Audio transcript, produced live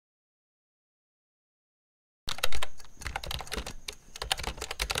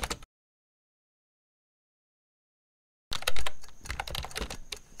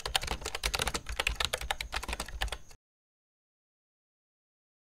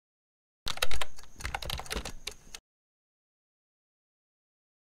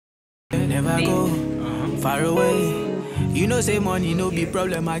never go far away. You know, say money no be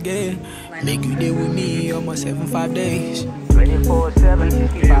problem again. Make you deal with me almost 7-5 days. 24/7,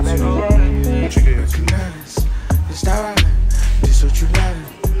 65 every day. Recognize it's alright. This what you like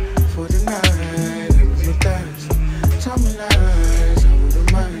for the night. Hypnotize. Tell me lies. I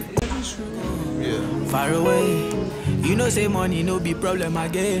wouldn't mind. Far away. You know, say money no be problem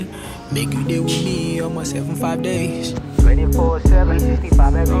again. Make you deal with me almost 7-5 days. 24/7,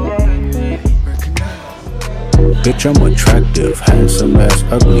 65 every day. Bitch, I'm attractive, handsome ass,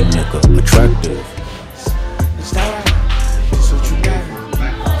 ugly nigga, attractive. It's alright. This what you like for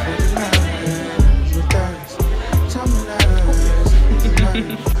the night. Hypnotize. Tell me lies. I wouldn't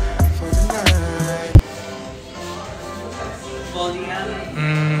mind. For the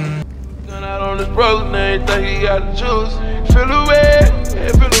night. Gone out on his brother and everything, he got the juice. Feel away,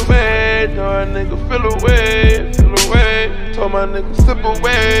 no a nigga feel away. Told my nigga sip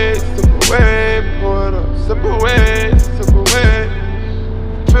away, pour it up, sip away.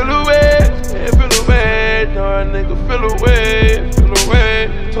 Feel away, no a nigga feel away.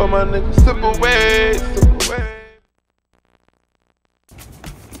 Told my nigga sip away.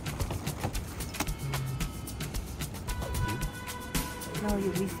 No,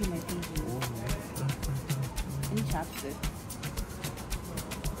 you see my thinking. Any chapstick?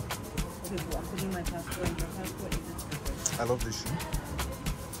 Okay, well, I'm putting my passport in. My passport isn't perfect. I love this shoe.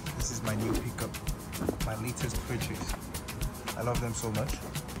 This is my new pickup, my latest purchase. I love them so much.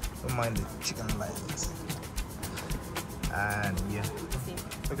 Don't mind the chicken legs. And yeah,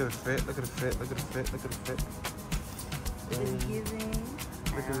 look at the fit, look at the fit. It's giving.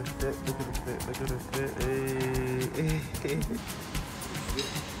 Look at the fit.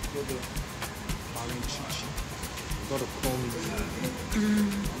 Got the Marine Chichi. Got the Combs.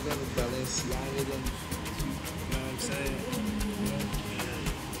 Got the Balenciaga. You know what I'm saying?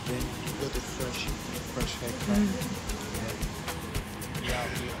 Then you got the fresh haircut. Yeah,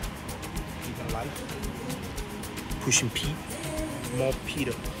 even life. Pushing Pete. More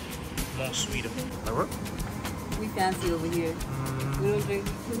Peter. More sweeter. Alright? We fancy over here. We don't drink.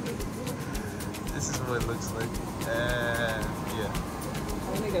 This is what it looks like. Yeah.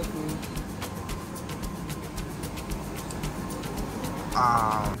 Only the food.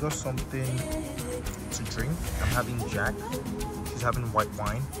 Got something to drink. I'm having Jack. She's having white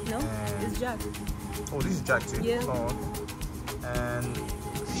wine. No, it's Jack. Oh, this is Jack too. Yeah. Oh. And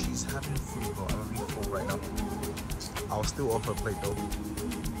she's having food, but I'm a bit full right now. I'll still offer a plate though.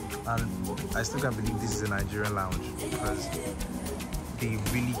 And I still can't believe this is a Nigerian lounge because they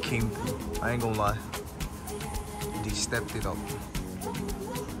really came through. I ain't gonna lie. They stepped it up.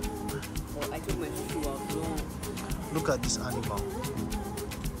 Oh, I took my shoe off. No. Look at this animal.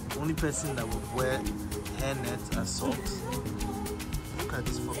 The only person that would wear hair nets and socks. Look at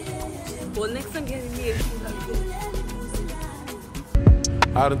this fucking goat. Well, next time getting me a shoe like this.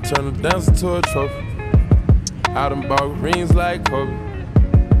 I done turned a dancer to a trophy. I done bought rings like Kobe.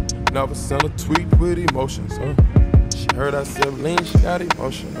 Never sent a tweet with emotions, She heard I said lean, she got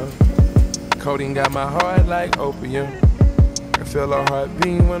emotion, Codeine got my heart like opium. I feel her heart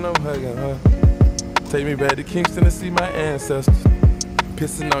beating when I'm hugging her. Take me back to Kingston to see my ancestors.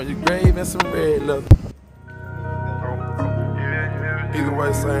 Pissing on your grave and some red leather. Either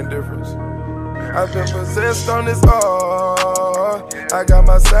way, same difference. I've been possessed on this art. I got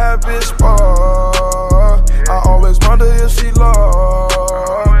my savage part. I always wonder if she lost.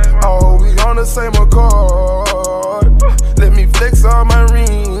 Oh, we on the same accord. Let me flex all my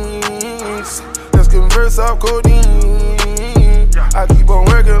rings. Let's converse off codeine. I keep on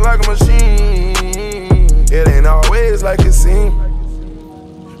working like a machine. It ain't always like it seems.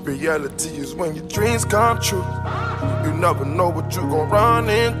 Reality is when your dreams come true. You never know what you gon' run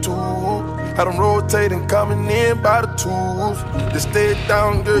into. Had them rotating, coming in by the tools. You stay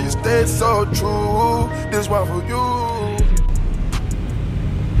down, girl, you stay so true. This one for you.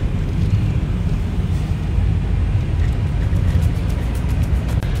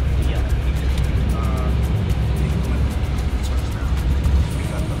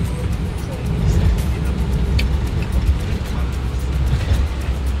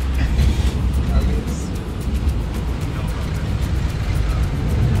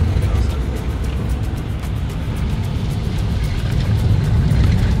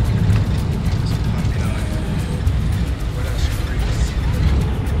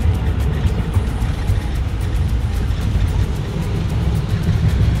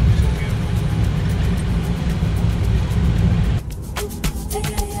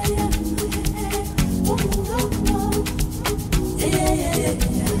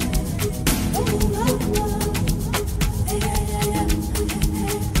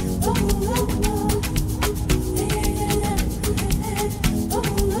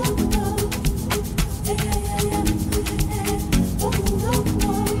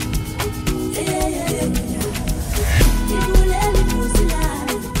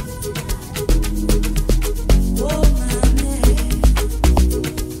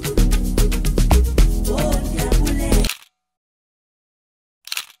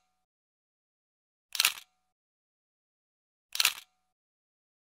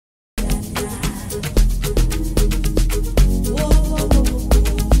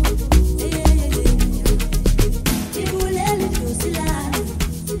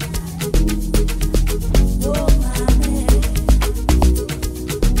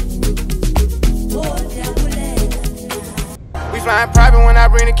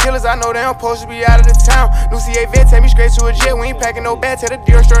 bring the killers, I know they don't supposed to be out of the town. New CA vet, take me straight to a jet, we ain't packing no bag, tell the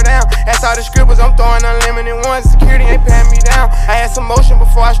deal straight down. That's all the scribbles, I'm throwing unlimited ones, security ain't patting me down. I had some motion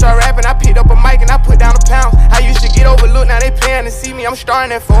before I start rapping, I picked up a mic and I put down a pound. I used to get overlooked, now they paying to see me, I'm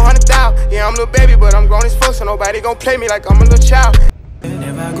starting at 400,000. Yeah, I'm a little baby, but I'm grown as fuck, so nobody gon' play me like I'm a little child.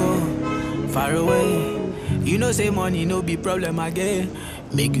 Never go far away. You know say money no be problem again.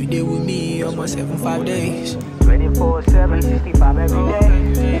 Make you deal with me almost 7-5 days. 24/7, 65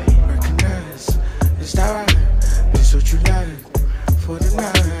 every day. Recognize, it's that right. This what you like for the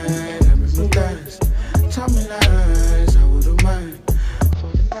night. Let me sympathize. Tell me lies, I wouldn't mind for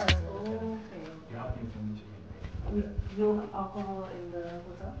the night. No alcohol in the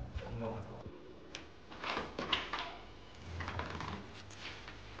hotel? No.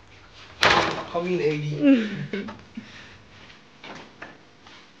 Come in, 80.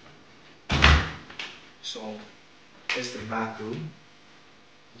 So, it's the bathroom.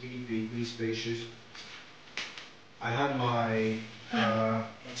 Really big, really spacious. I had my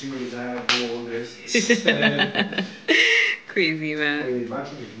materials, I had all this. Crazy, man. The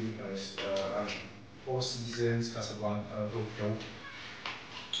bathroom is really nice. Four Seasons, Casablanca, Tokyo.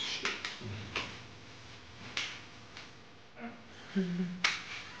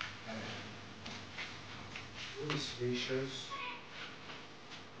 Really spacious.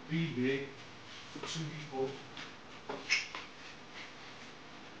 Really big. For 2 people.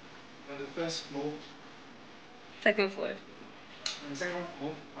 On the first floor. Second floor. On the second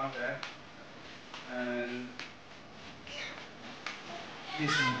floor, out there. And this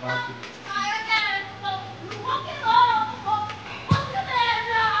is the bathroom.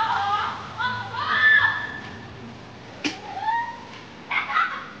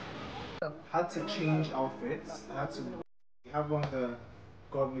 Had to change outfits. I had to have on the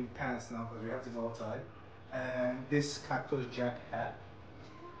godly pants now because we have to go outside. And this cactus jack hat.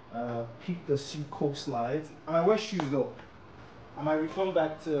 Peep the sea coastline. I might wear shoes though. I might return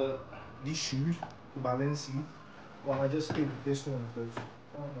back to these shoes, to Balenci. Or I might just stay with this one because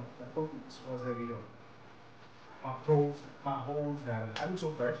I don't know. I hope it smells heavy though. My clothes, my whole that I look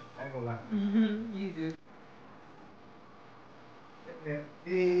so fresh. I ain't gonna lie. You do. You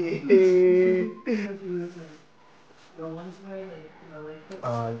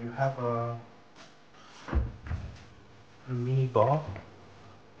have a mini bar,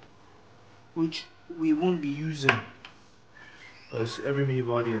 which we won't be using, because every mini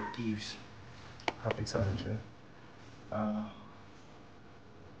bar they have thieves. Happy excited,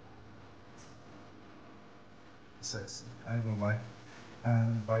 sexy, I ain't gonna lie.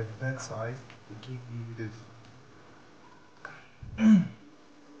 And by the bedside, they give you this.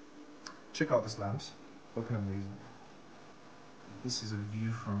 Check out these lamps, looking amazing. This is a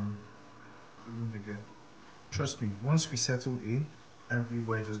view from the room again. Trust me, once we settle in,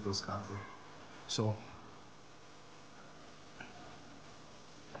 everywhere just goes scattered. So,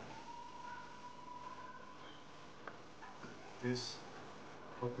 this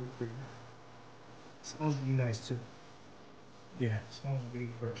fucking thing smells really nice too. Yeah, it smells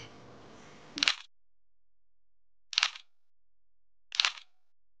really fresh.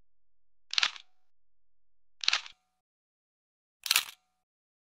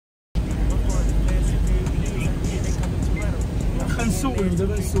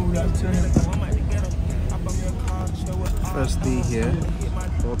 First day here,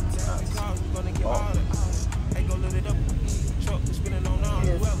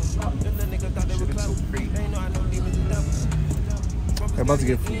 I'm about to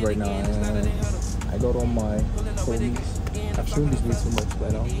get food right now, and I got on my homies. I've shown this way too much by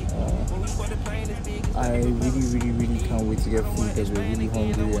now. I really can't wait to get food because we're really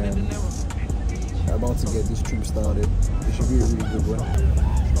hungry and we're about to get this trip started. It should be a really good one.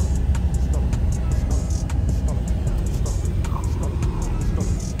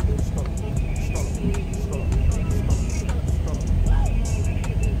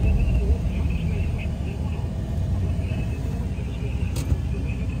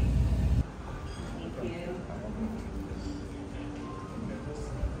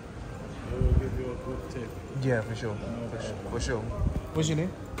 Yeah, for sure. For sure. What's your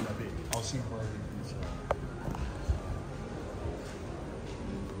name? I'll see you for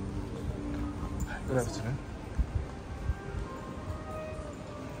Good afternoon.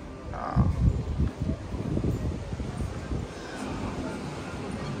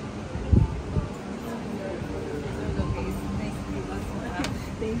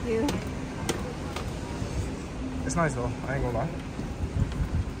 Thank you. It's nice though, I ain't gonna lie.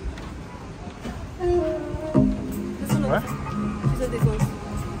 What? She said this one.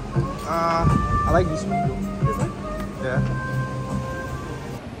 I like this one. This one? Yeah.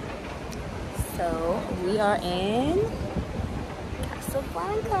 We are in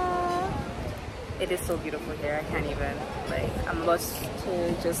Casablanca. It is so beautiful here. I can't even, like, I'm about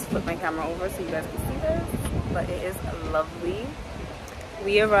to just flip my camera over so you guys can see this, but it is lovely.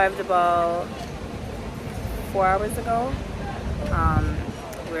 We arrived about 4 hours ago.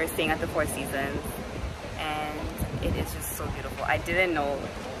 We were staying at the Four Seasons, and it is just so beautiful. I didn't know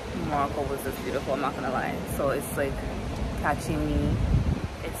Morocco was this beautiful, I'm not gonna lie. So it's like catching me.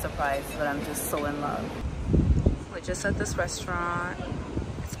 It's surprised, but I'm just so in love. We're just at this restaurant.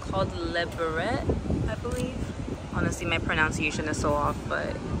 It's called Le Barret, I believe. Honestly, my pronunciation is so off,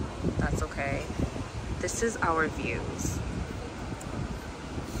 but that's okay. This is our views.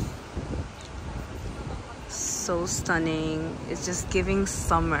 So stunning. It's just giving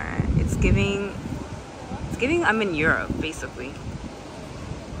summer. It's giving I'm in Europe, basically.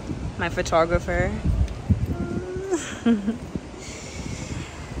 My photographer.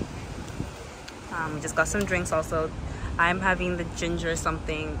 We just got some drinks also. I'm having the ginger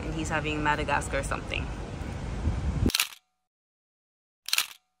something and he's having Madagascar something.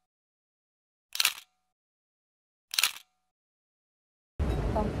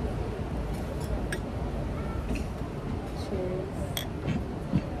 Cheers.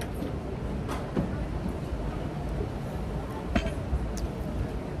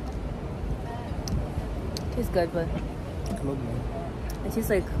 Tastes good, but it tastes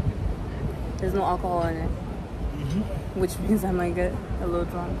like there's no alcohol in it, which means I might get a little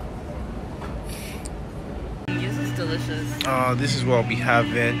drunk. This is delicious. This is what we have.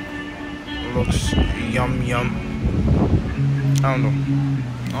 It looks yum yum. I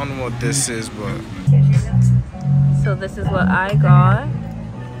don't know what this is, but so this is what I got.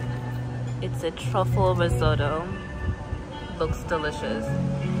 It's a truffle risotto. Looks delicious.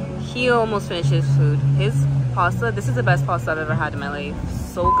 He almost finished his food. His pasta, this is the best pasta I've ever had in my life.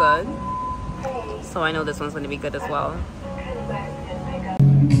 So good. So I know this one's going to be good as well.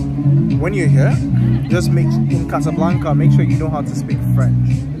 when you're here, just in Casablanca, make sure you know how to speak French,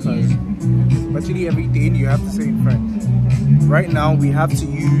 because virtually everything you have to say in French. Right now we have to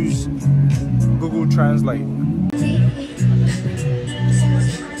use Google Translate.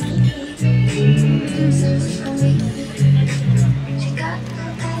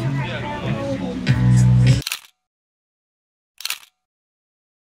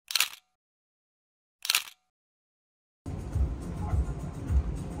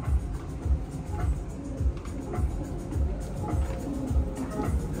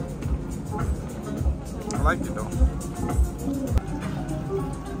 I like it though.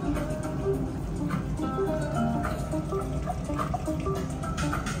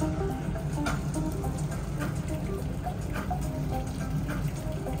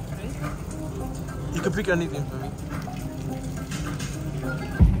 You can pick anything for me.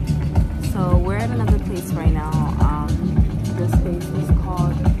 So we're at another place right now. This place is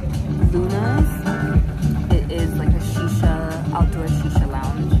called Luna's. It is like a shisha, outdoor shisha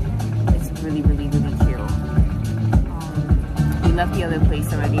lounge. It's really, really, really cute. We left the other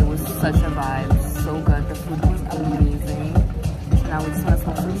place already. It was such a vibe. So good. The food was amazing. So now we just want to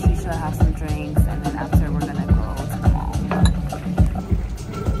smoke some shisha, have some drinks, and then after we're gonna go to the mall.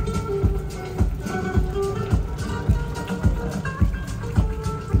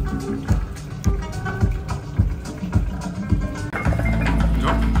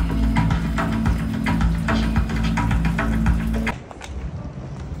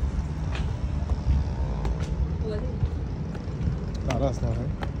 No, that's not it.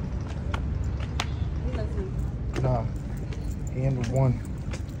 Nah, and one.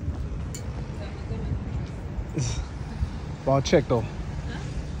 But I'll check though.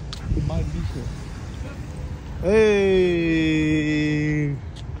 It might be here. Hey!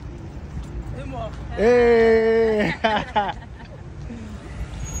 Hey!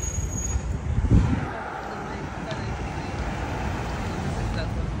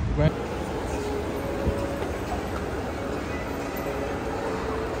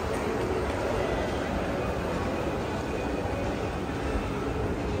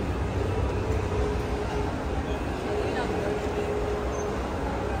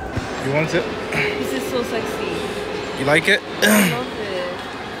 You want it? This is so sexy. You like it? I love it.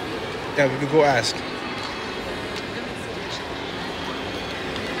 Yeah, we could go ask.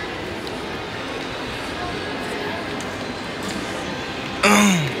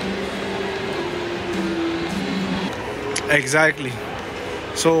 Exactly.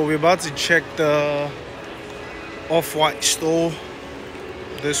 So we're about to check the Off-White store,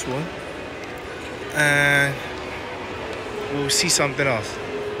 this one, and we'll see something else.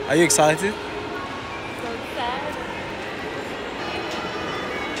 Are you excited? So sad.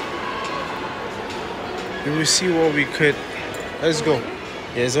 We will see what we could. Let's go.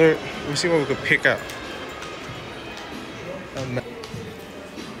 Yes, sir. We'll see what we could pick up.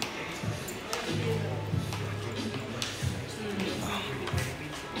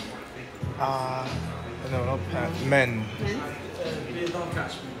 No, not pants. Men.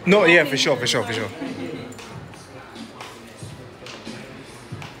 No, yeah, for sure. The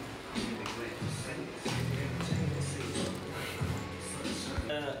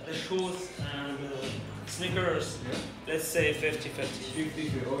shoes and sneakers, let's say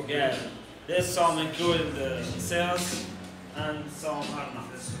 50-50. Okay. Yeah, there's some including the sales and some are not.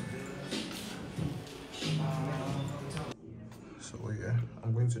 So yeah,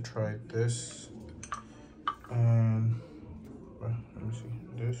 I'm going to try this and well, let me see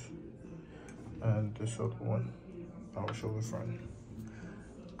this and this other one. I'll show the front.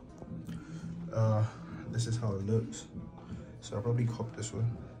 This is how it looks. So I'll probably cop this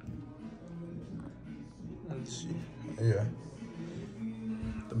one. Let's see. Yeah.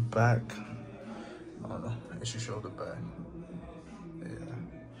 The back. I don't know. It should show the back. Yeah.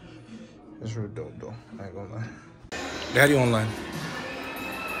 It's real dope though. I ain't gonna lie. They had it online.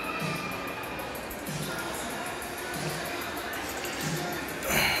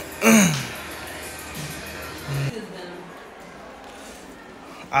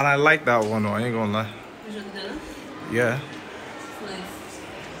 And I like that one though, I ain't gonna lie. Yeah.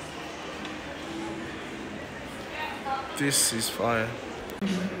 This is fire.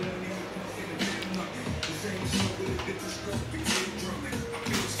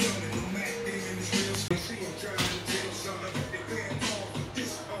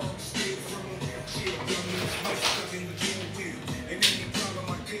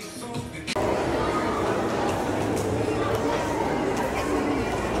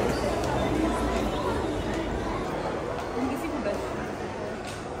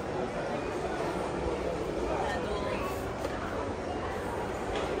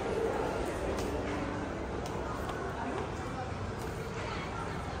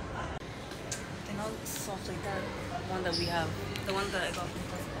 Soft like that one that we have, the one that I got from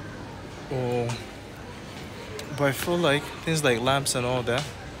Casablanca. Oh, but I feel like things like lamps and all that.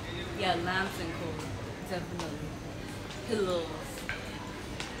 Yeah, lamps and coat, definitely. Pillows.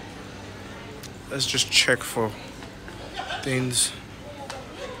 Let's just check for things.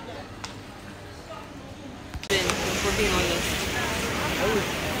 We're being honest.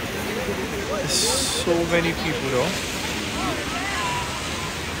 There's so many people though.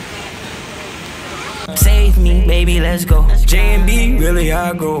 Save me, baby, let's go. J&B, really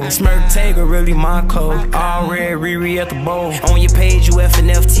I go. Smirk Taker, really my code. All red, Riri at the bowl. On your page, you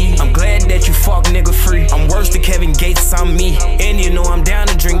FNFT. I'm glad that you fuck nigga free. I'm worse than Kevin Gates, I'm me. And you know I'm down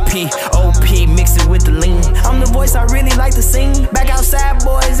to drink P. OP, mix it with the lean. I'm the voice I really like to sing. Back outside,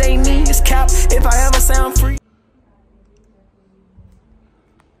 boys, ain't me. It's cap if I ever sound free.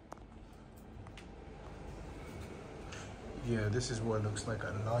 Yeah, this is what it looks like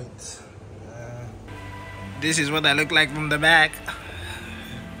at night. This is what I look like from the back.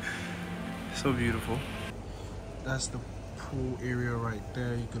 So beautiful. That's the pool area right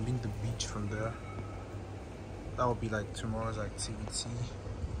there. You can link the beach from there. That would be like tomorrow's activity.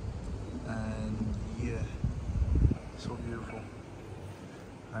 And yeah, so beautiful.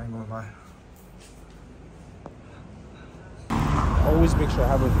 I ain't gonna lie. Always make sure I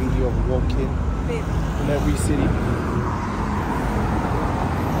have a video of walking in every city.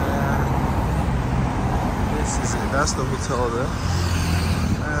 This is it. That's the hotel there.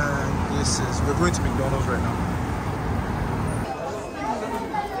 And this is, we're going to McDonald's right now.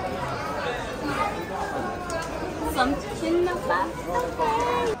 Something about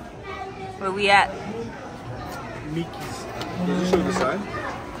where we at? Mickey's. Does it show the sign?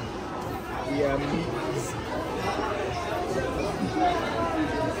 Yeah, Mickey's.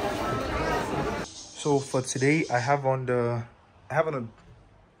 So for today, I have on a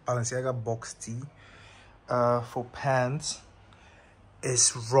Balenciaga box tee. For pants,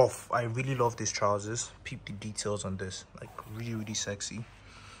 it's rough. I really love these trousers. Peep the details on this, like really sexy.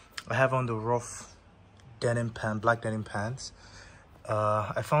 I have on the rough denim pant, black denim pants.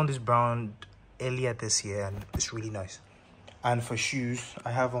 I found this brand earlier this year and it's really nice. And for shoes,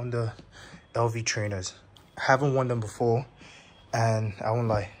 I have on the LV trainers. I haven't worn them before and I won't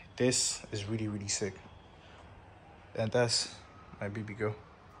lie, this is really sick. And that's my baby girl.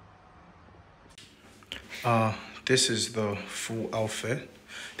 This is the full outfit.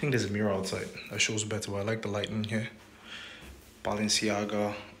 I think there's a mirror outside that shows better, but I like the lighting here.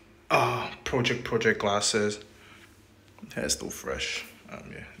 Balenciaga, project glasses. Hair's still fresh.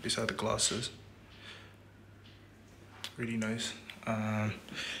 Yeah, these are the glasses. Really nice. Yeah,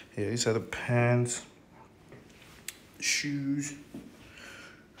 these are the pants. shoes.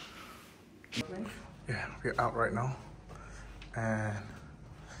 Yeah, we're out right now, and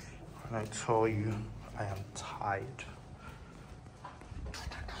when I tell you I am tired,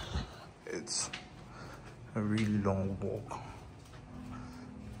 it's a really long walk.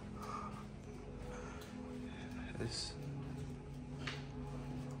 It's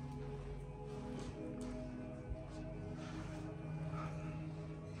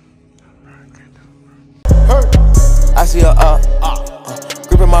I see her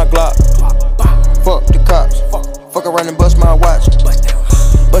gripping my Glock. Fuck the cops. Fuck around and bust my watch.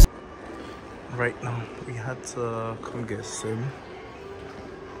 right now we had to come get sim,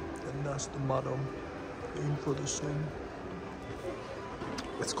 and that's the bottom. Aim for the sim.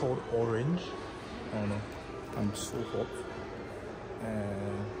 It's called Orange. I don't know. I'm so hot,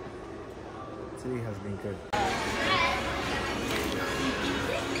 and today has been good.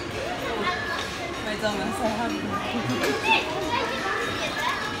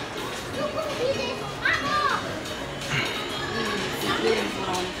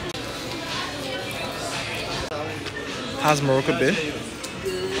 How's Morocco been?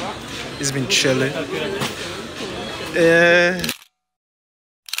 It's been chilling. Yeah.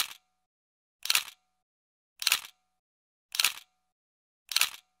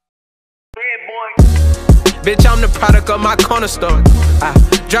 Bitch, I'm the product of my corner store. I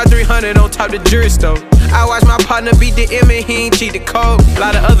drop 300 on top the jury store. I watch my partner beat the M and he ain't cheat the code. A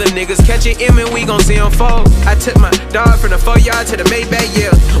lot of other niggas catching M and we gon' see him fold. I took my dog from the 4 yard to the Maybach, yeah.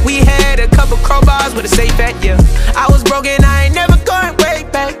 We had a couple crowbars with a safe at, yeah. I was broken, I ain't never going way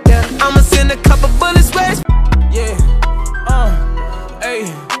back, yeah. I'ma send a couple bullets west. Yeah, ayy.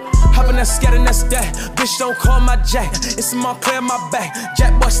 Hoppin' that scat and that's that. Bitch, don't call my jack. It's a Montclair my back.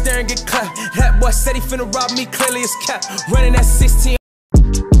 Jack boy staring, get clapped. That boy said he finna rob me, clearly it's cap. Running at 16.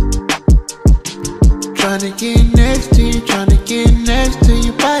 Tryna get next to you, tryna get next to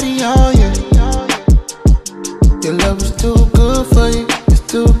your body, oh yeah. Your love is too good for you. It's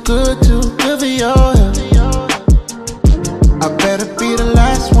too good for your health. I better be the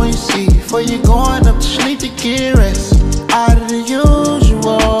last one you see before you're going up to sleep to get rest. Out of the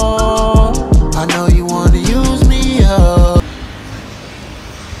usual, I know you wanna use me up.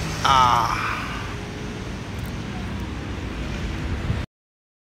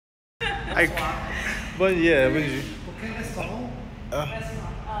 But yeah, when you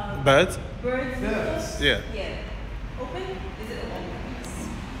birds? Birds? Yeah. Yeah. Open? Is it open?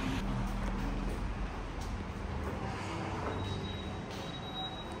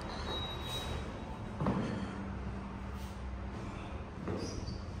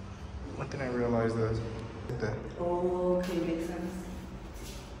 One thing I realized is that Oh, okay, makes sense.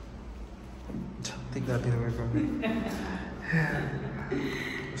 take that thing away from me.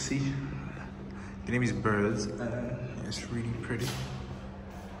 See, the name is Birds. It's really pretty.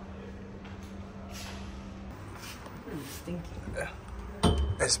 Stinky.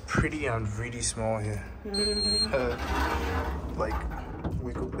 It's pretty and really small here. Like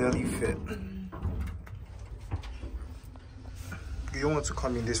we could barely fit. You don't want to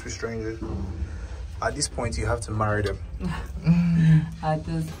come in this with strangers. At this point, you have to marry them. At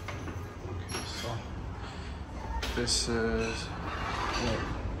this. So, this is.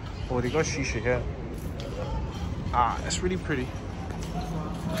 Oh, they got shisha here. It's really pretty.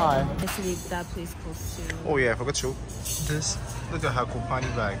 Hi. Nice to leave that place close to. Oh yeah, I forgot to show this. Look at her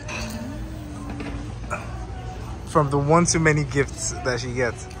Kopani bag. From the one too many gifts that she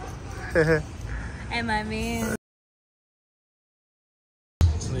gets. And my man.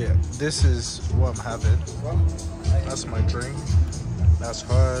 Yeah, this is what I'm having. That's my drink. That's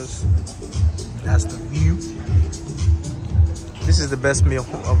hers. That's the view. This is the best meal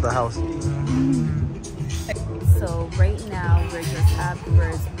of the house. So right now we're just at the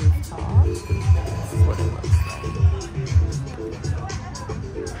Bird's rooftop. This is what it looks like.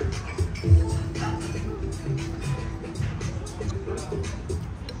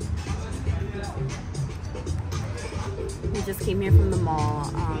 We just came here from the mall.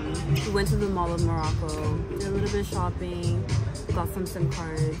 We went to the Mall of Morocco, did a little bit of shopping, got some SIM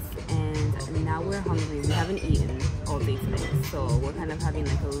cards, and now we're hungry. We haven't eaten all day today, so we're kind of having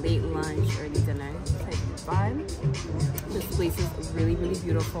like a late lunch, early dinner type vibe. This place is really, really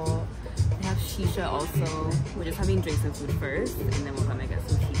beautiful. They have shisha also. We're just having drinks and food first, and then we're gonna get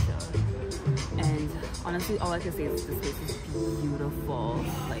some shisha. And honestly, all I can say is this place is beautiful.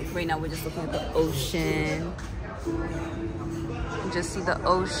 Like right now, we're just looking at the ocean. You just see the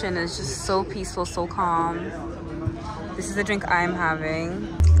ocean. It's just so peaceful, so calm. This is the drink I'm having.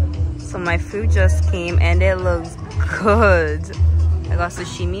 So my food just came and it looks good. I got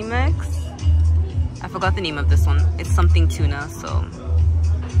sashimi mix. I forgot the name of this one. It's something tuna, so.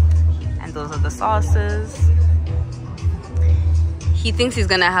 And those are the sauces. He thinks he's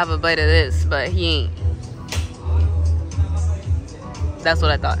gonna have a bite of this, but he ain't. That's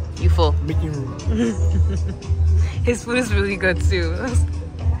what I thought. You full. Making room. His food is really good too.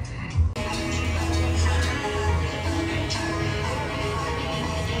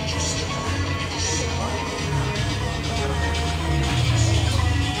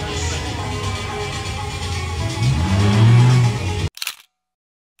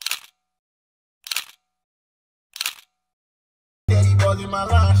 In my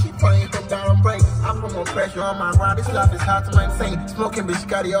line, she praying from down break. I put more pressure on my grind. This life is hard to maintain. Smoking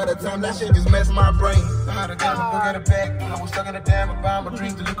biscotti all the time, that shit just mess my brain. I had a gun to go get it back. I was stuck in a damn about my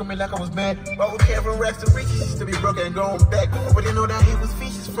dreams to look at me like I was mad. But we came from rags to riches, used to be broke and going back. But they know that he was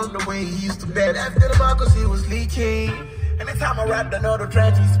vicious from the way he used to bet. After the bar, cause he was leaking. Anytime I rap, another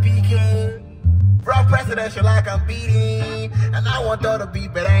tragedy speaking. Bro, presidential like I'm beating. And I want her to be,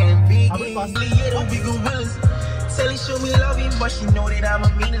 but I ain't vegan. We good wills. Sally show me loving, but she know that I'm a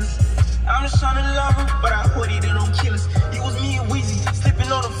meanest. I'm just trying to love her, but I put it in on killers. It was me and Weezy, slipping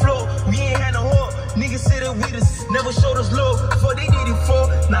on the floor. We ain't had no hope. Niggas said it with us, never showed us love. Before they did it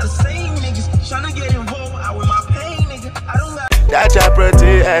for, not the same niggas trying to get involved. I with my pain, nigga. I don't got. Jaja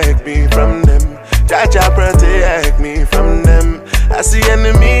protect me from them. Jaja protect me from them. I see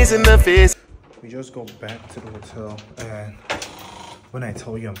enemies in the face. We just got back to the hotel, and when I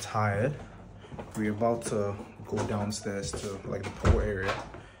tell you I'm tired, we're about to go downstairs to like the pool area,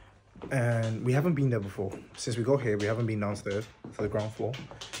 and we haven't been there before. Since we got here, we haven't been downstairs to the ground floor,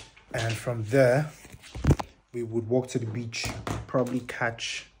 and from there we would walk to the beach, probably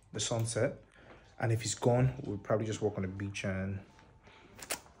catch the sunset, and if it's gone, we'll probably just walk on the beach and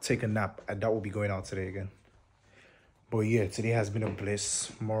take a nap. And that will be going out today again. But yeah, today has been a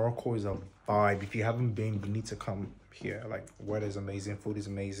bliss. Morocco is a vibe. If you haven't been, you need to come here. Like, weather is amazing, food is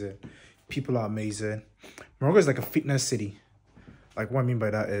amazing, people are amazing. Morocco is like a fitness city. Like, what I mean by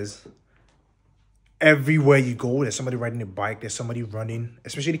that is everywhere you go, there's somebody riding a bike, there's somebody running,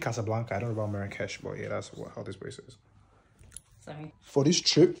 especially Casablanca. I don't know about Marrakesh, but yeah, that's how this place is. Sorry. For this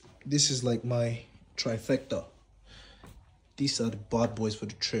trip, this is like my trifecta. These are the bad boys for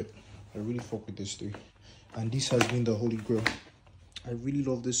the trip. I really fuck with this three. And this has been the holy grail. I really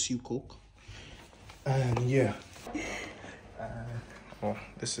love this sea coke. And yeah. Oh,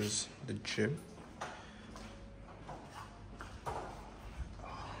 this is the gym.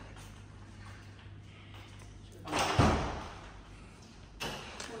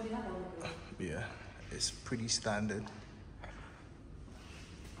 Yeah, it's pretty standard.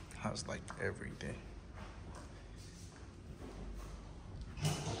 Has like everything.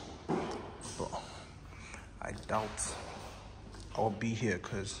 But I doubt I'll be here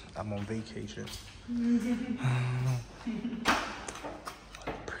because I'm on vacation.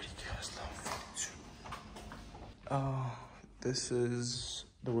 Pretty girls love too. This is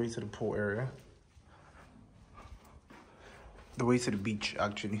the way to the pool area. The way to the beach,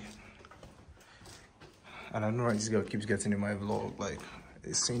 actually. And I know this girl keeps getting in my vlog, like,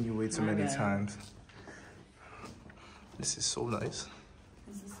 it's seen you way too many times. This is so nice.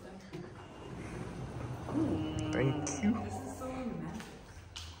 Thank you.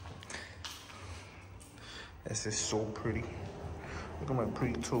 This is so pretty. Look at my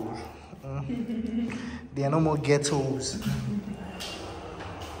pretty toes. There are no more ghettos.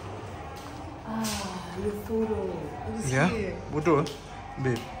 Your photo. Yeah? We'll do it.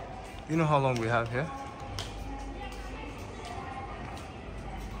 Babe, you know how long we have here?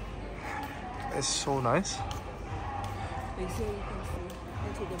 It's so nice. Wait, so you can see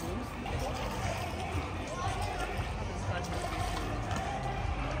into the room?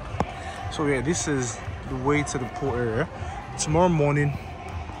 So yeah, this is the way to the pool area. Tomorrow morning,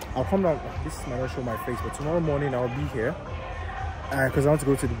 I'll come down. This might not show my face, but tomorrow morning I'll be here because I want to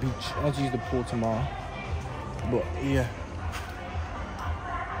go to the beach. I want to use the pool tomorrow. But yeah.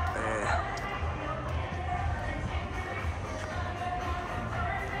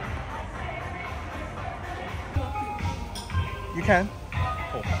 You can.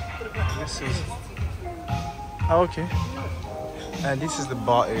 Oh, this is. Oh, okay. And this is the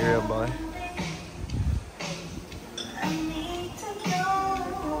bar area, by.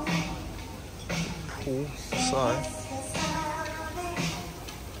 Pool side.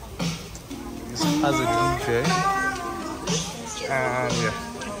 This has a DJ. And yeah,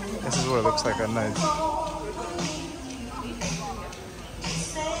 this is what it looks like at night.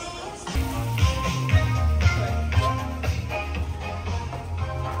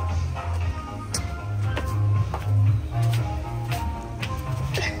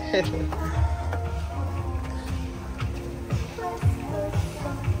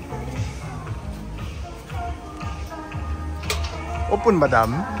 Open,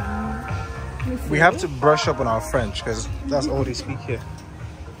 madame. We have to brush up on our French because that's all they speak here.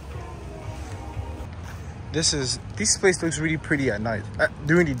 This place looks really pretty at night.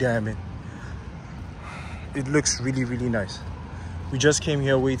 During the day, I mean. It looks really, really nice. We just came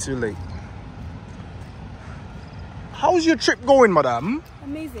here way too late. How's your trip going, madame?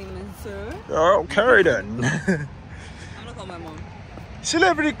 Amazing, sir. Okay then. I'm gonna call my mom.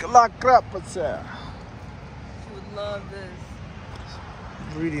 Celebrity la crap, sir. She would love this.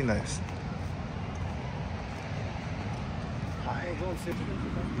 Really nice.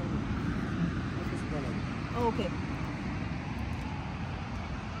 Oh, okay.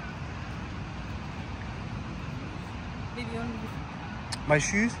 Baby, you want My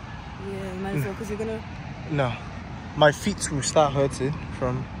shoes? Yeah, might as well, because you're gonna... No. My feet will start hurting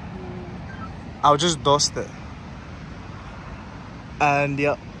from... I'll just dust it. And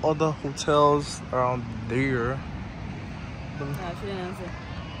there are other hotels around there. Nah, she didn't answer.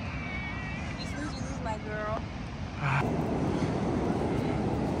 This is my girl.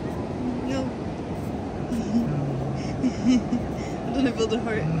 No. I'm gonna build a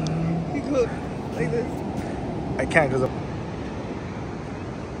heart. You go like this. I can't because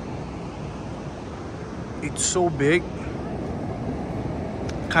it's so big.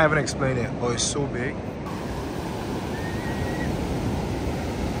 Can't even explain it, but it's so big.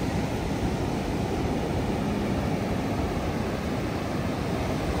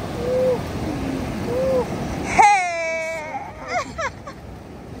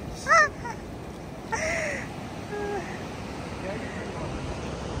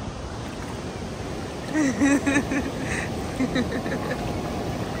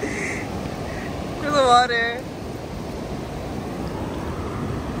 Through the water.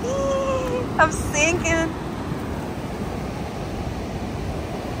 I'm sinking.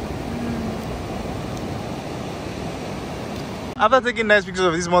 After taking nice pictures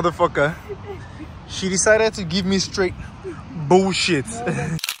of this motherfucker, she decided to give me straight bullshit.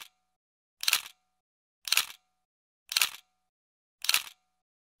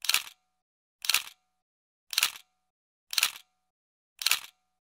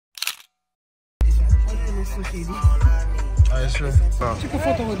 Are you sure? No. Take a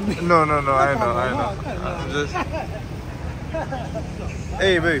photo with me. No, I know. I'm just...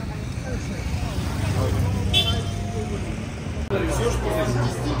 Hey, babe.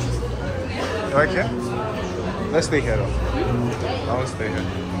 You like here? Let's stay here, though. I want to stay here.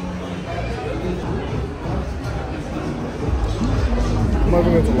 I'm not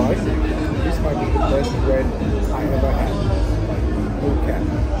going to lie. This might be the best bread I ever had. No cap.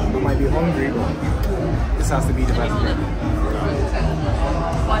 I might be hungry, but this has to be the best bread.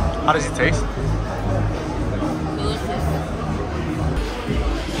 How does it taste?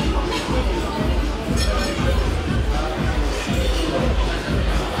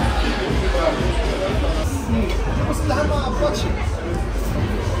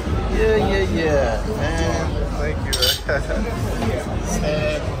 Yeah. And thank you.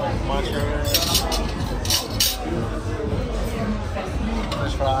 And mushrooms,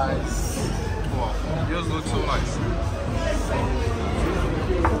 French fries. Wow, yours look so nice.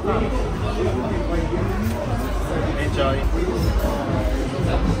 Enjoy.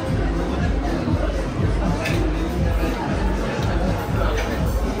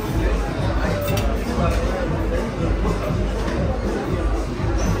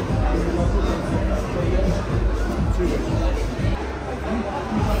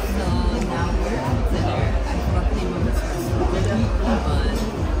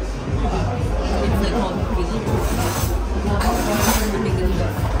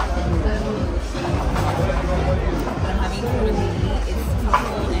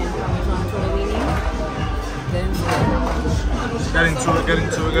 Get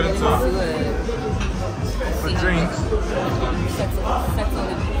into it. For drinks.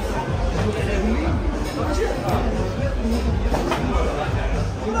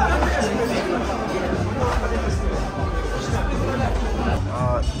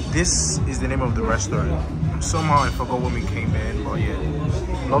 This is the name of the restaurant. Somehow I forgot when we came in, but yeah.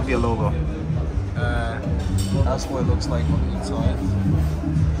 Love your logo. That's what it looks like on the inside.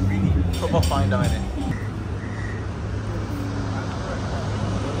 Really proper fine dining.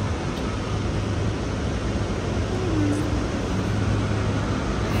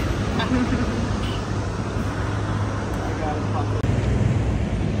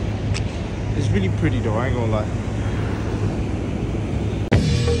 It's really pretty though, I ain't gonna lie.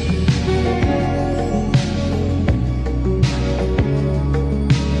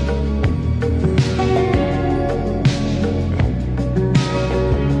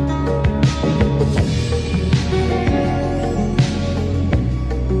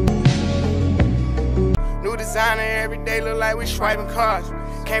 day look like we swiping cars.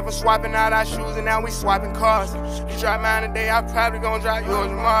 Came from swapping out our shoes and now we swapping cars. You drive mine today, I probably gon' drive yours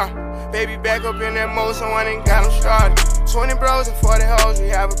tomorrow. Baby back up in that mode, someone ain't got them started. 20 bros and 40 hoes, we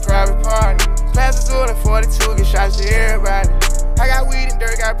have a private party. Pass the Zool and 42, get shots to everybody. I got weed and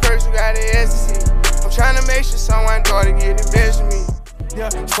dirt, got perks, you got the ecstasy. I'm trying to make sure someone daughter get the best of me. Yeah,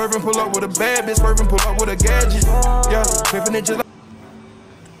 swerving, pull up with a bad bitch, swerving, pull up with a gadget. Yeah, flipping it just like.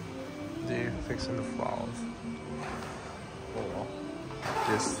 They're fixing the flowers. Oh wow.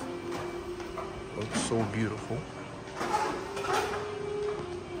 This looks so beautiful.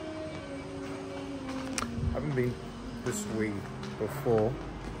 I haven't been this way before.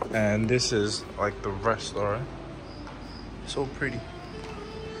 And this is like the restaurant. So pretty.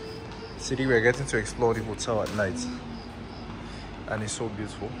 City, we're getting to explore the hotel at night. And it's so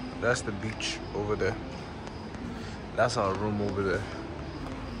beautiful. That's the beach over there. That's our room over there.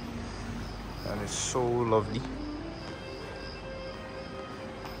 And it's so lovely.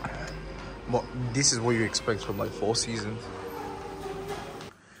 But this is what you expect from like 4 seasons.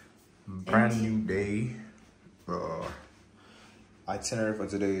 Brand new day. Itinerary for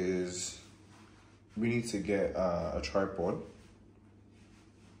today is we need to get a tripod,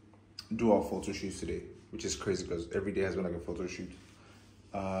 do our photo shoot today, which is crazy because every day has been like a photo shoot.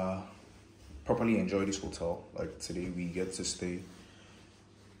 Properly enjoy this hotel. Like today we get to stay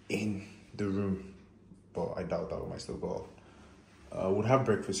in the room, but I doubt that we might still go out. We'll have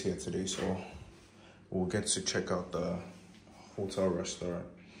breakfast here today, so we'll get to check out the hotel restaurant.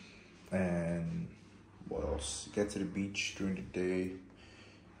 And what else? Get to the beach during the day.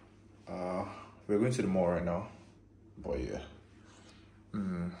 We're going to the mall right now, but yeah.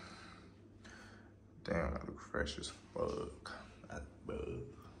 Damn, I look fresh as fuck.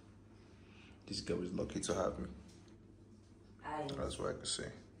 This girl is lucky to have me. That's what I can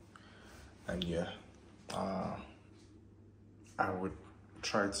say. And yeah, I would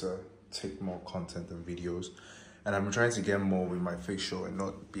try to take more content and videos, and I'm trying to get more with my facial and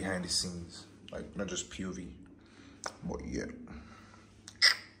not behind the scenes, like not just POV. But yeah,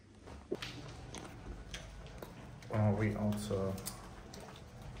 on our way out to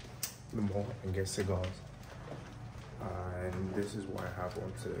the mall and get cigars, and this is what I have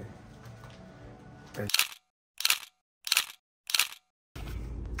on today.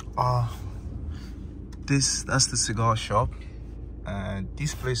 That's the cigar shop, and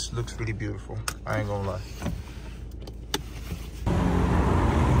this place looks really beautiful. I ain't gonna lie.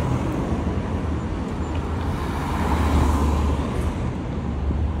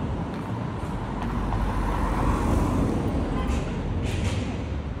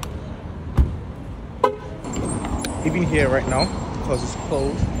 Even here right now because it's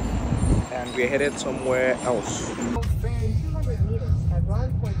closed, and we're headed somewhere else. 200 meters at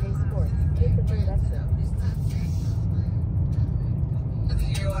Ron Point Base Court. Take the third exit.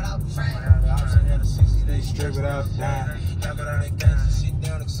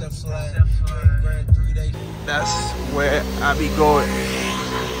 That's where I be going.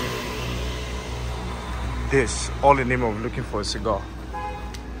 This, all in the name of looking for a cigar.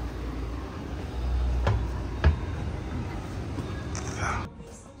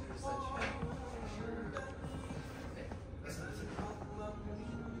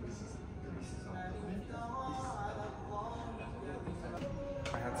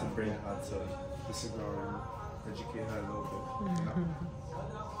 I had to bring her to the cigar and educate her a little bit. You know?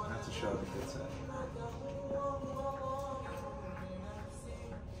 I had to show her the good side.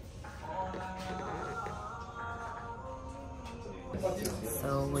 So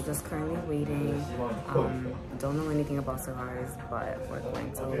we're just currently waiting. Don't know anything about cigars, but we're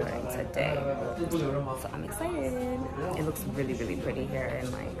going to learn today. So I'm excited. It looks really, really pretty here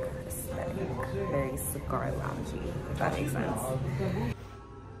and like aesthetic, very cigar loungy, if that makes sense.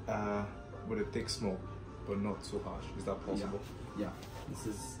 With a thick smoke, but not too harsh. Is that possible? Yeah. This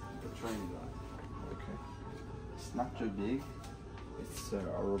is the trend. Okay. It's not too big. It's a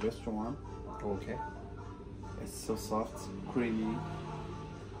robusta one. Okay. It's so soft, creamy.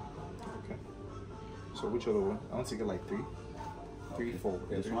 Okay. So which other one? I want to get like three. Three, four.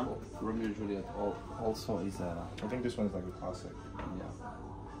 Yeah, This three, one, four. Romeo and Juliet, also is a, I think this one is like a classic. yeah.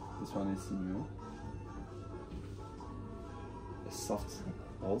 This one is new. It's soft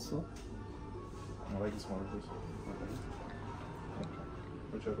also. I like this one. Okay.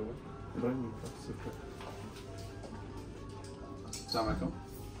 Which other one? Assalamu alaikum.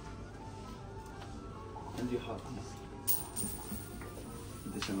 And you have this.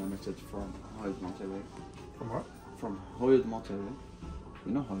 This is limited from Hoyt Monterey. From what? From Hoyt Monterey.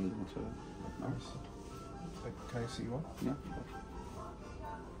 You know Hoyt Monterey? Nice. Like, can I see one? Yeah.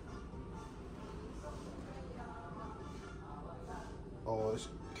 Oh, it's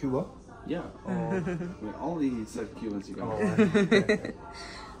Cuba? Yeah. I mean, only such Cubans you got. Oh, okay.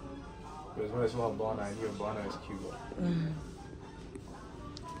 Because when I saw Habana, I knew Habana is Cuba. Okay,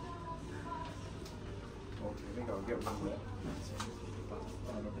 I think I'll get one of that.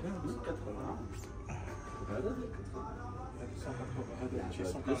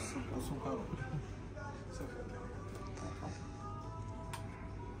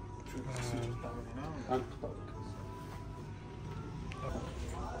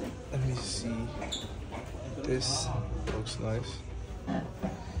 Let me see. This looks nice.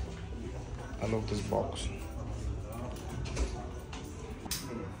 I love this box.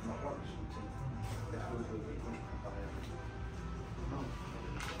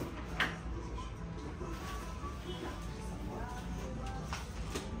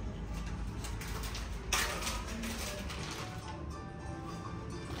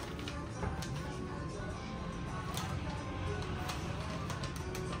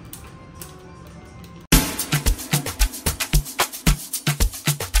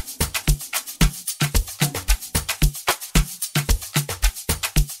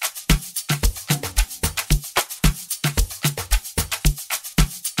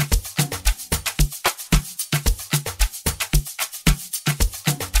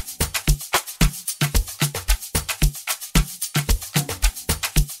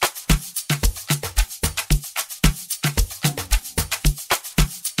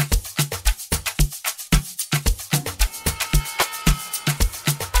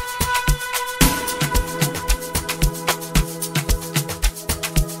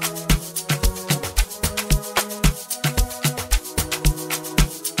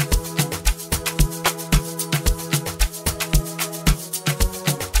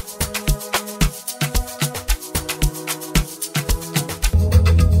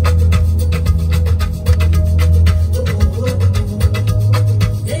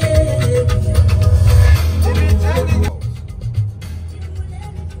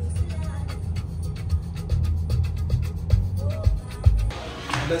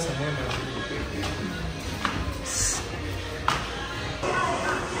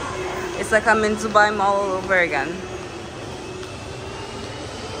 It's like I'm in Dubai Mall all over again.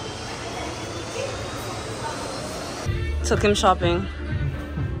 Took him shopping.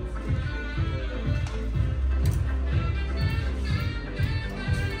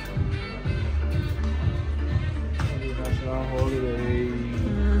 National holiday.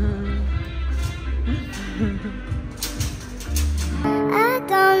 I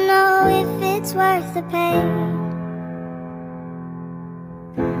don't know if it's worth the pain.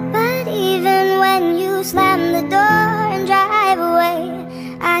 Even when you slam the door and drive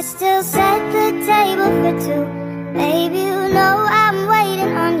away, I still set the table for two. Baby, you know I'm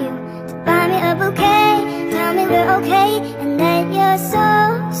waiting on you to buy me a bouquet, tell me we're okay, and that you're so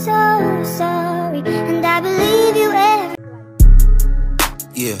sorry, and I believe you every.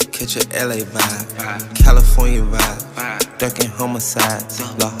 Yeah, catch a LA vibe, California vibe, ducking homicides.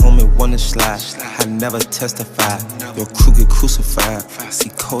 La homie wanna slide, I never testified. Your crew get crucified, see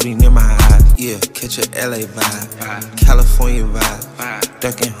codeine in my eyes. Yeah, catch a LA vibe, California vibe,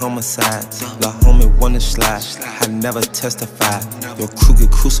 ducking homicides. La homie wanna slide, I never testified. Your crew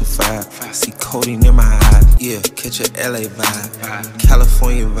get crucified, see codeine in my eyes. Yeah, catch a LA vibe,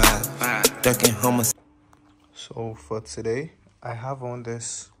 California vibe, ducking homicides. So for today, I have on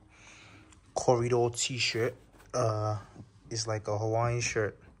this corridor t-shirt. It's like a Hawaiian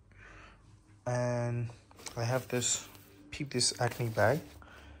shirt, and I have this this Acne bag,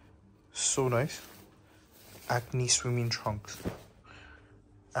 so nice. Acne swimming trunks,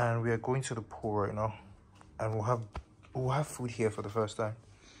 and we are going to the pool right now, and we'll have food here for the first time.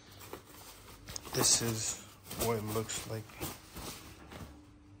 This is what it looks like.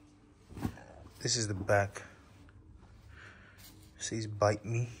 This is the back. It says bite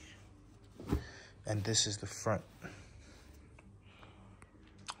me, and this is the front.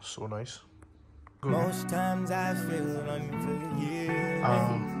 So nice. Good. Most times I feel unforgiving.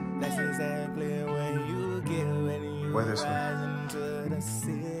 That's exactly when you get when you rise into the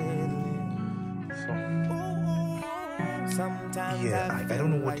city. So yeah, I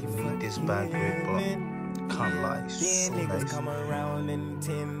don't know what you made this bag with, but can't lie, so nice.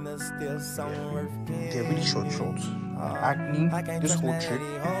 They're really short shorts. Acne, this whole trip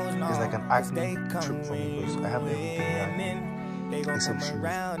is like an acne trip for me because I have everything now except shoes. I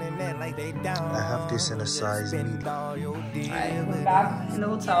have this in a size medium. Alright, we're back in the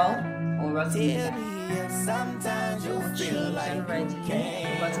hotel. We're about to eat that. We'll change and ready.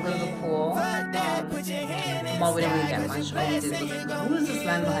 We're about to go to the pool. But we didn't really get much. All we did was, who is this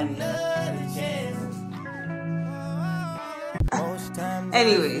man behind me?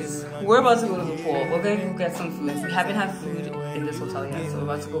 Anyways, we're about to go to the pool. We're going to go get some food. We haven't had food in this hotel yet, so we're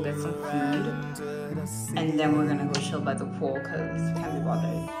about to go get some food. And then we're gonna go chill by the pool because we can't be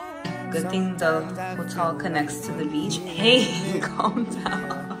bothered. Good thing the hotel connects to the beach. Hey, calm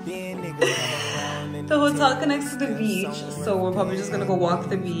down. The hotel connects to the beach, so we're probably just gonna go walk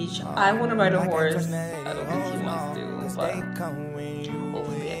the beach. I want to ride a horse. I don't think he wants to, but hopefully I can ride a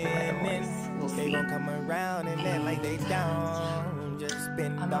horse. We'll see. I'm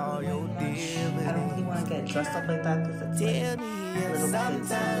not really much. I don't really want to get dressed up like that because it's like little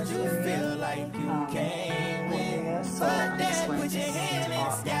kids in this area. So I'm just wearing this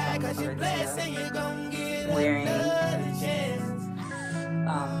top wearing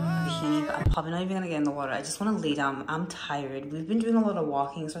bikini, but I'm probably not even gonna get in the water. I just want to lay down. I'm tired. We've been doing a lot of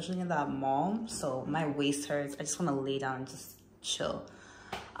walking, especially in that mall, so my waist hurts. I just want to lay down and just chill.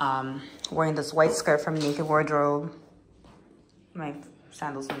 Wearing this white skirt from Naked Wardrobe, my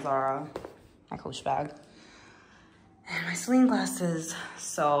sandals from Zara, my Coach bag, and my swing glasses.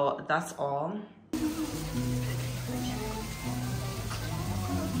 So that's all.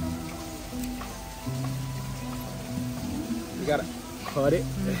 You gotta cut it.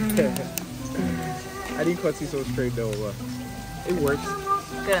 I didn't cut you so straight though, but it works.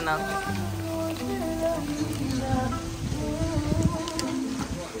 Good enough.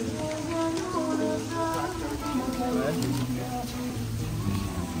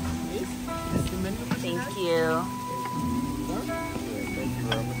 Thank you. Thank you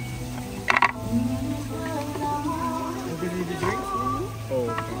very much. Did you need a drink? Oh,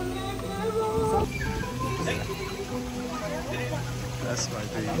 okay. That's my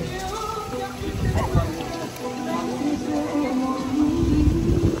baby.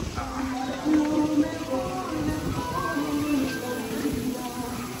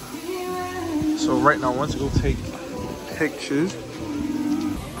 So right now I want to go take pictures.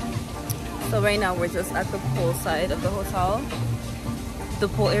 So right now we're just at the pool side of the hotel. The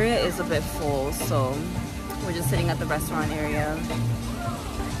pool area is a bit full, so we're just sitting at the restaurant area.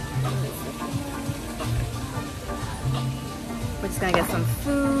 We're just gonna get some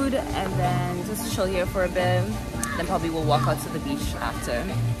food and then just chill here for a bit. Then probably we'll walk out to the beach after.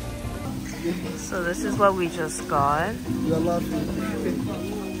 So this is what we just got. You're laughing.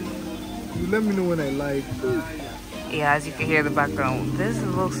 You let me know when I like. Yeah, as you can hear in the background, this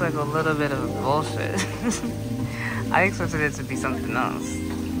looks like a little bit of bullshit. I expected it to be something else,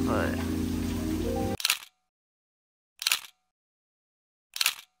 but...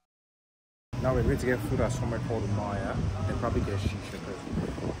 Now we're going to get food at somewhere called Maya and probably get shisha because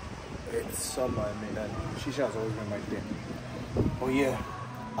it's summer, I mean, and shisha has always been my thing. Oh yeah,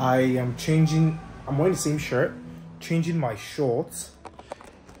 I am changing, I'm wearing the same shirt, changing my shorts,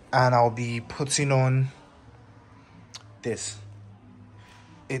 and I'll be putting on this.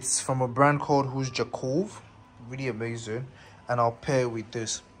 It's from a brand called Who's Jakov, really amazing, and I'll pair it with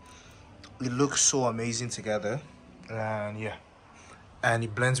this. It looks so amazing together, and yeah, and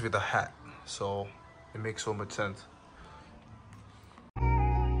it blends with the hat, so it makes so much sense.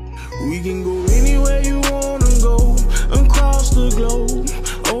 We can go anywhere you wanna go, across the globe,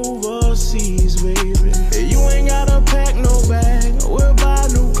 overseas, baby. You ain't gotta pack no bag, we'll buy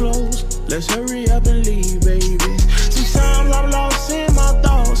new clothes. Let's hurry up and leave, baby. Sometimes I'm lost in my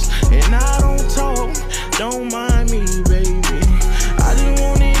thoughts, and I don't talk, don't mind me, baby. I just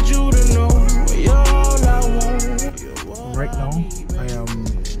wanted you to know, you're all I want. Right now, I am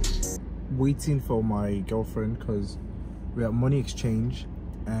waiting for my girlfriend because we're at money exchange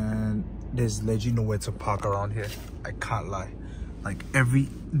and there's legit nowhere to park around here. I can't lie. Like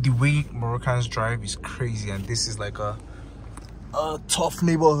the way Moroccans drive is crazy, and this is like a tough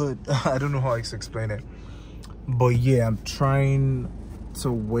neighborhood. I don't know how to explain it. But yeah, I'm trying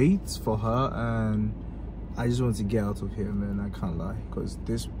to wait for her and I just want to get out of here, man. I can't lie, because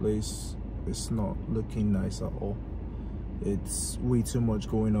this place is not looking nice at all. It's way too much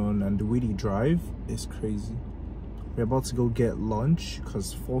going on, and the way they drive is crazy. We're about to go get lunch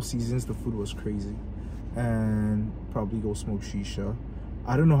because Four Seasons, the food was crazy, and probably go smoke shisha.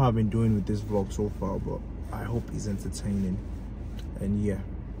 I don't know how I've been doing with this vlog so far, but I hope it's entertaining. And yeah,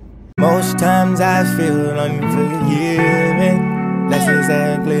 most times I feel unforgiving. That's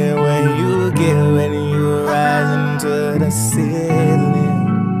exactly what you get when you rise into the ceiling.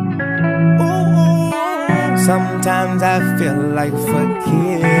 Ooh. Sometimes I feel like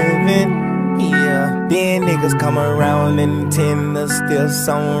forgiving. Yeah, then niggas come around and tend to steal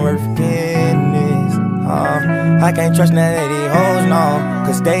some worth business. I can't trust none of these hoes, no,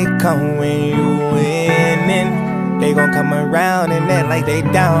 cause they come when you winning. They gon' come around and act like they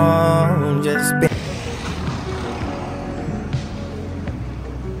down. Just be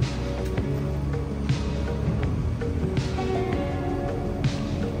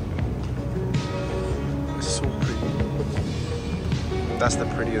That's the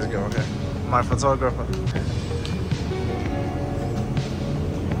prettiest girl, okay? My photographer.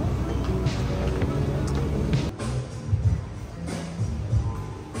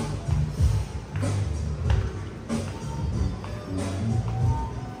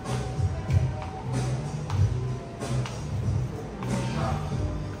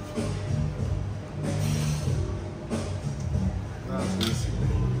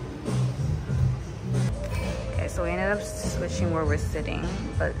 So we ended up switching where we're sitting,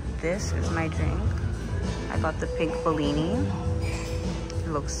 but this is my drink. I got the pink Bellini. It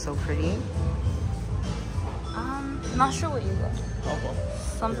looks so pretty. Not sure what you got.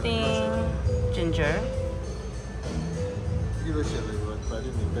 Something ginger. This is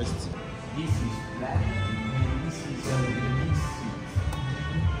black. This is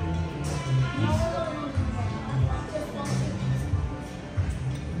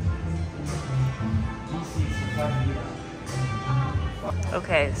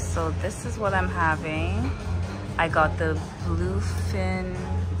Okay, so this is what I'm having. I got the bluefin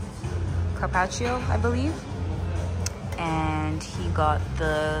carpaccio, I believe. And he got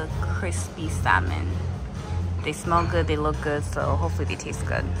the crispy salmon. They smell good, they look good, so hopefully they taste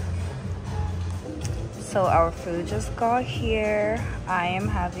good. So our food just got here. I am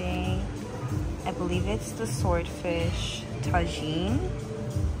having, I believe it's the swordfish tagine.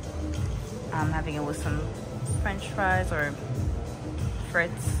 I'm having it with some French fries or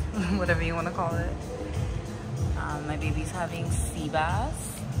frites, whatever you want to call it. My baby's having sea bass,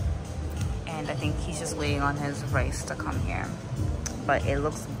 and I think he's just waiting on his rice to come here. But it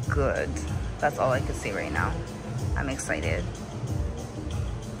looks good. That's all I could say right now. I'm excited.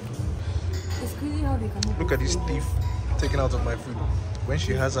 Look at this thief taking out of my food when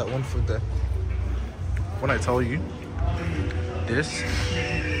she has her own food there. When I tell you, this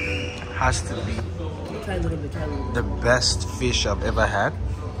has to be the best fish I've ever had.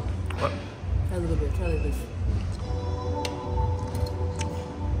 What? Try a little bit, try a little bit.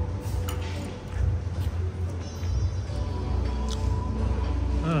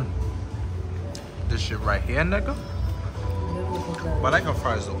 This shit right here, nigga. But I like her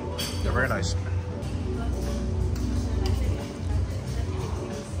fries though. They're very nice.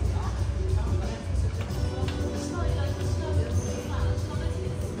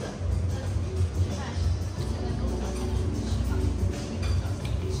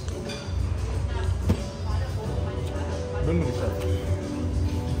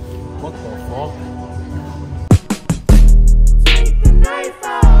 What the fuck? Take the knife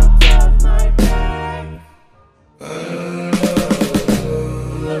out of my bag.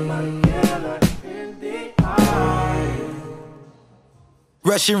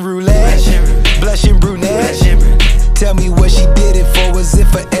 Russian roulette, blushing brunette. Tell me what she did it for. Was it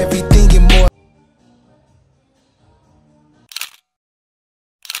for everything and more?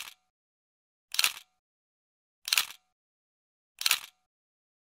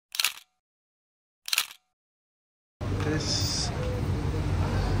 This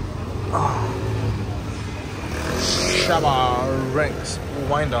Shabba ranks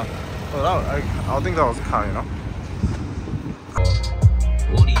wind down. Well, I think that was kind, you know.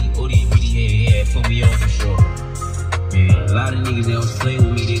 OD really had put me on for sure. Man, a lot of niggas that was playing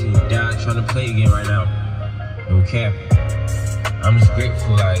with me, they gonna die trying to play again right now. No cap. I'm just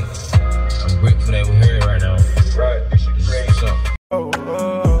grateful, like, I'm grateful that we're here right now. Right, this shit crazy. What's up?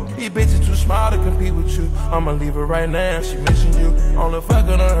 These bitches too smart to compete with you. I'ma leave her right now, she missing you. Only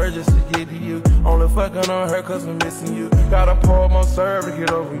fucking on her just to get to you. Only fucking on her cause I'm missing you. Gotta pour more syrup to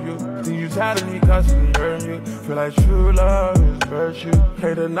get over you. Think you tired of me constantly hurting you. Feel like true love is virtue.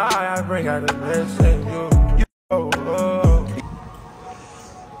 Can't deny I bring out the best in you.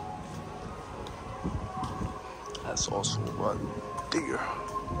 That's also right there.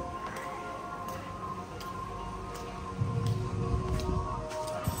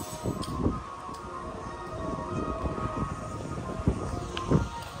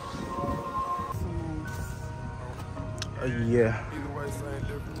 Yeah.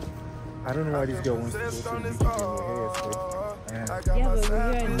 I don't know why this girl wants to go to the beach with her hair straight. Yeah, but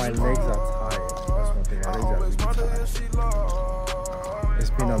we're here. My legs are tired. That's one thing. My legs are really tired.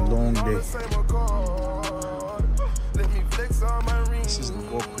 It's been a long day. This is the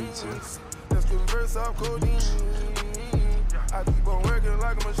walk too. I keep on working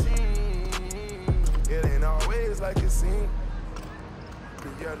like a machine. It ain't always like it seems.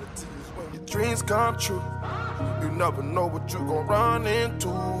 Reality is when your dreams come true. You never know what you gon' run into.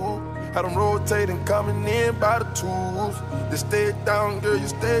 Had them rotating, coming in by the tools. You stay down, girl, you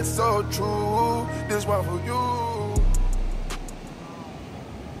stay so true. This one for you.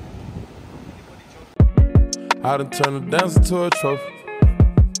 I done turned the dancer to a trophy.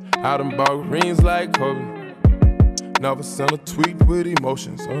 I done bought rings like Kobe. Never sent a tweet with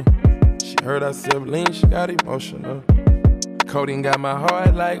emotions, She heard I said lean, she got emotional. Codeine got my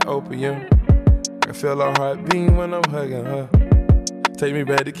heart like opium. I feel her heart beating when I'm hugging her. Take me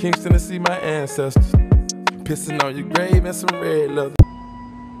back to Kingston to see my ancestors. Pissing on your grave and some red leather.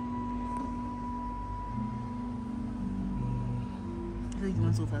 I think you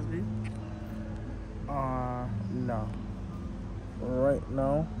went so fast, babe. No. Right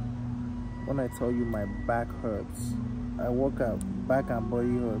now, when I tell you my back hurts, I work out, back and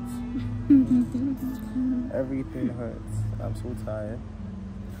body hurts. Everything hurts. I'm so tired.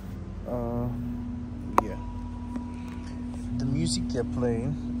 Yeah. The music they're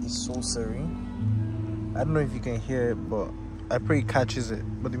playing is so serene. I don't know if you can hear it, but I pray it catches it.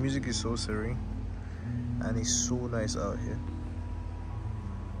 But the music is so serene, and it's so nice out here.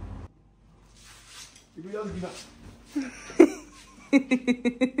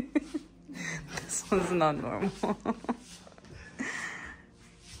 This one's not normal.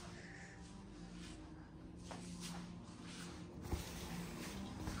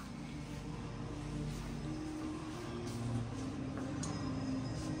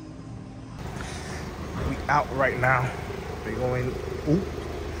 We out right now. We're going. Ooh,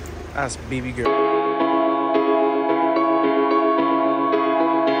 that's baby girl.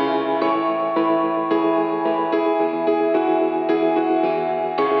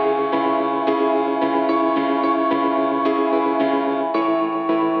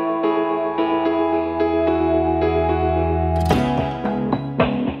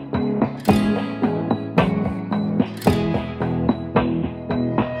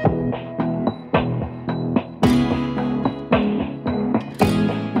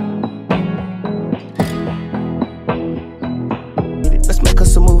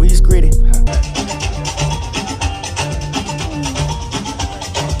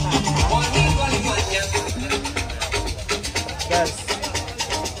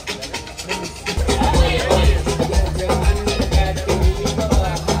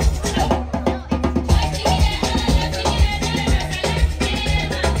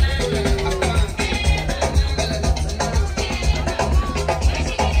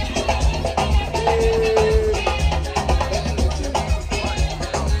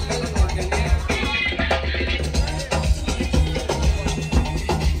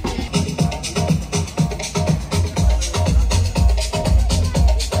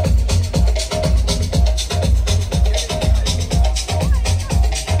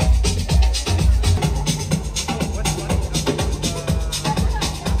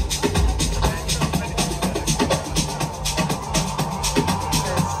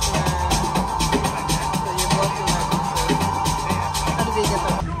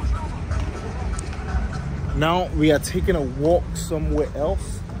 Now we are taking a walk somewhere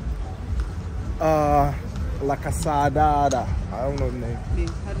else. La Casablanca. I don't know the name. Babe,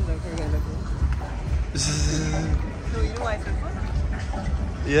 how did I forget that? No, you know why I said that?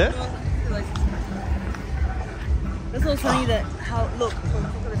 Yeah? That's so funny that how look at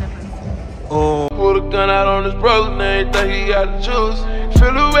the difference. Oh, pull the gun out on his brother and everything, he got the juice.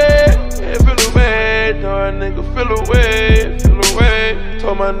 Feel away, yeah, feel away. No, a nigga feel away, feel away.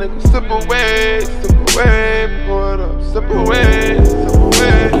 Told my nigga slip away, pour it up, slip away, slip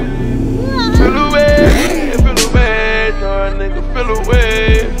away. Feel away, yeah, feel away. No, a nigga feel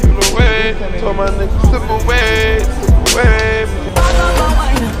away, feel away. Told my nigga slip away, slip away.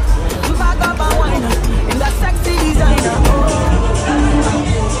 Back up and wine in that sexy designer.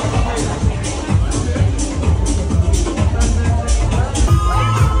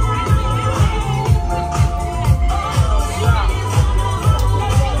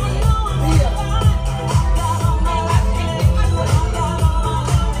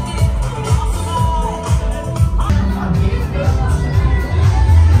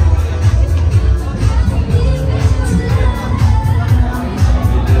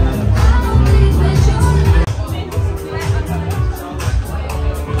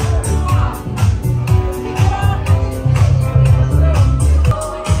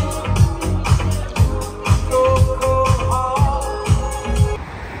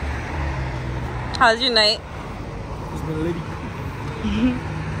 How's your night? It's been litty.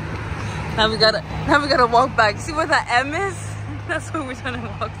 Now we gotta walk back. See where that M is? That's where we're trying to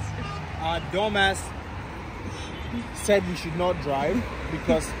walk to. Our dumbass said we should not drive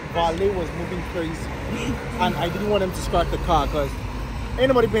because valet was moving crazy, and I didn't want him to start the car because ain't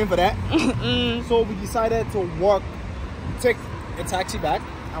nobody paying for that. So we decided to take a taxi back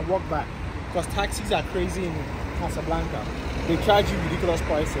and walk back because taxis are crazy in Casablanca. They charge you ridiculous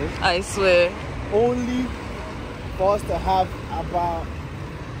prices. I swear. Only for us to have about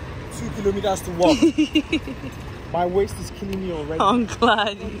 2 kilometers to walk. My waist is killing me already. I'm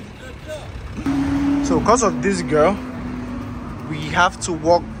glad. So because of this girl, we have to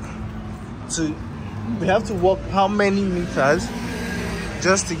walk how many meters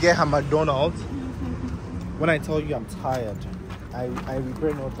just to get her McDonald's. When I tell you I'm tired, I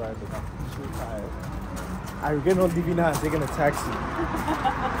regret not driving. I'm so tired. I regret not leaving her and taking a taxi.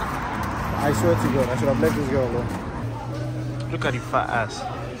 I swear to God, I should have left this girl alone. Look at the fat ass.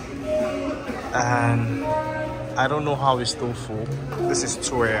 And I don't know how it's still full. This is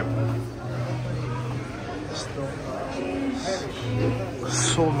 2 a.m.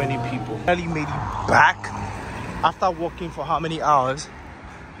 So many people. I really made it back after walking for how many hours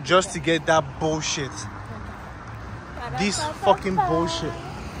just to get that bullshit. This fucking bullshit.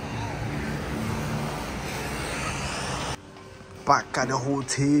 Back at the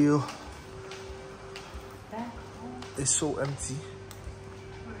hotel. It's so empty.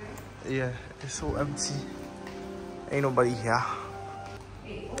 Yeah, it's so empty. Ain't nobody here.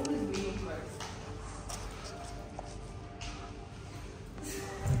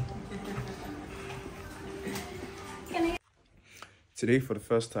 Today, for the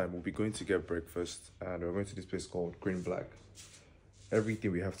first time, we'll be going to get breakfast, and we're going to this place called Green Black.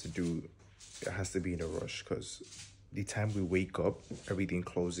 Everything we have to do, it has to be in a rush because the time we wake up, everything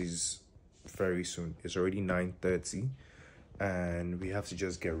closes very soon. It's already 9:30, and we have to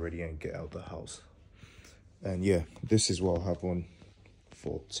just get ready and get out the house. And yeah, this is what happened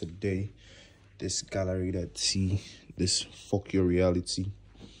for today. This gallery that see, this fuck your reality.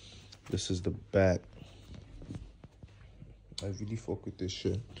 This is the back. I really fuck with this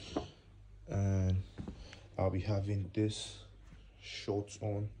shit, and I'll be having this shorts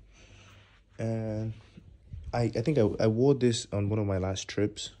on, and I think I wore this on one of my last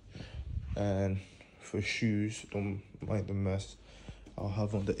trips. And for shoes, don't mind the mess, I'll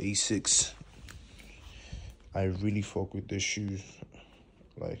have on the Asics. I really fuck with the shoes.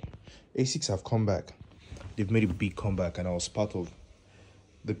 Like, Asics have come back. They've made a big comeback, and I was part of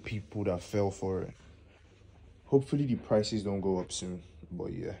the people that fell for it. Hopefully the prices don't go up soon,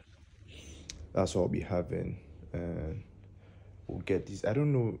 but yeah, that's what I'll be having. And we'll get these. I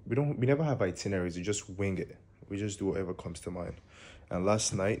don't know, we never have itineraries. We just wing it. We just do whatever comes to mind. And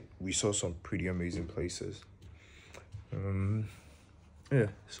last night we saw some pretty amazing places. Yeah,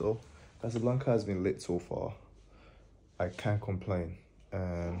 so Casablanca has been lit so far. I can't complain,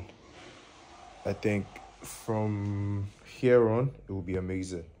 and I think from here on it will be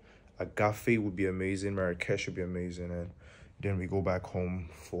amazing. Agafe would be amazing, Marrakesh would be amazing, and then we go back home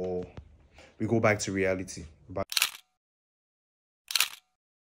we go back to reality.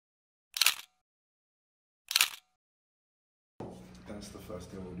 That's the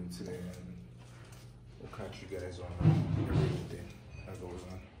first thing we'll do today, and we'll catch you guys on everything that goes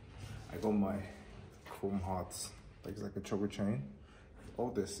on. I got my chrome hearts, like it's like a chocolate chain.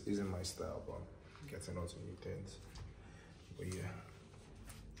 All this isn't my style, but I'm getting out some new things. But yeah.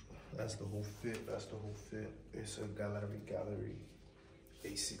 That's the whole fit. That's the whole fit. It's a gallery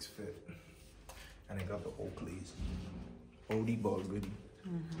A6 fit, and I got the Oakleys. Oldie but goodie.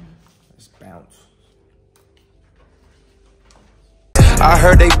 Let's bounce. I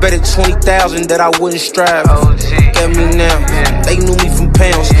heard they betted 20,000 that I wouldn't strive. Get me now. They knew me from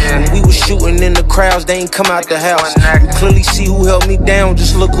pounds. When we was shooting in the crowds, they ain't come out the house. You clearly see who held me down.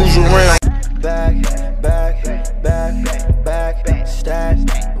 Just look who's around. Back, stack,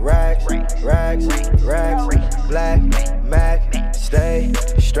 racks, black, Mac, stay,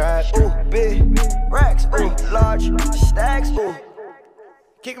 strapped, ooh, big, racks, ooh, large, stacks, ooh.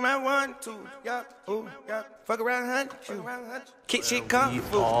 Kick him out 1, 2, yeah, ooh, yeah, fuck around, hunt, kick shit, come,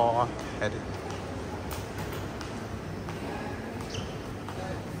 We are headed.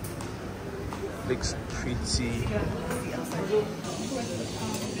 Looks pretty.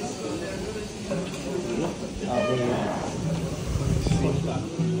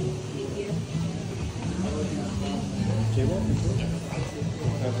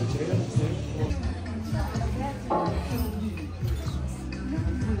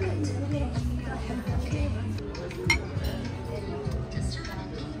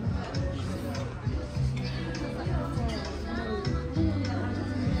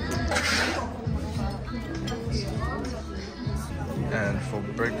 And for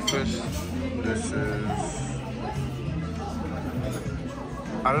breakfast, this is,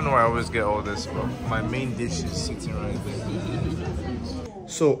 I don't know why I always get all this, but my main dish is sitting right there.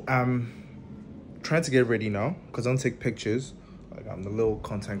 So I'm trying to get ready now because I don't take pictures. Like, I'm the little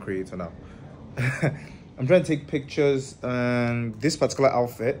content creator now. I'm trying to take pictures, and this particular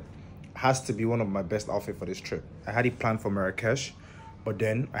outfit has to be one of my best outfits for this trip. I had it planned for Marrakesh, But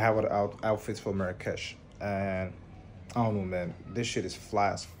then I have other outfits for Marrakesh, and I don't know, man, this shit is fly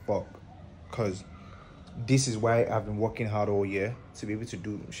as fuck, because this is why I've been working hard all year, to be able to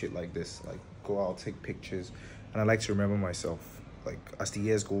do shit like this, like go out, take pictures. And I like to remember myself, like as the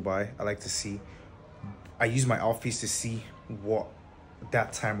years go by, I like to see, I use my outfits to see what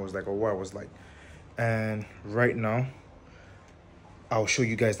that time was like, or what I was like. And right now I'll show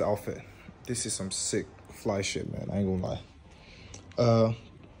you guys the outfit. This is some sick fly shit, man, I ain't gonna lie.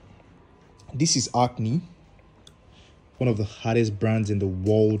 This is Acne, one of the hottest brands in the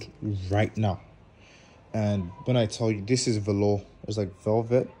world right now. And when I tell you, this is velour, it's like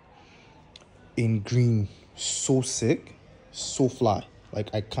velvet in green, so sick, so fly.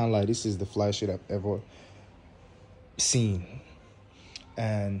 Like, I can't lie, this is the fly shit I've ever seen.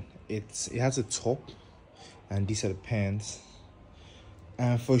 And it has a top, and these are the pants.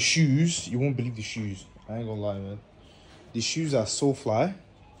 And for shoes, you won't believe the shoes, I ain't gonna lie, man. The shoes are so fly.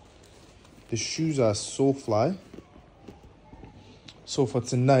 The shoes are so fly. So for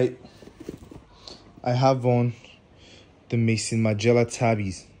tonight, I have on the Mason Margiela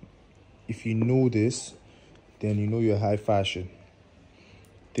tabbies. If you know this, then you know you're high fashion.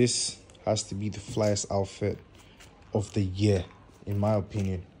 This has to be the flyest outfit of the year, in my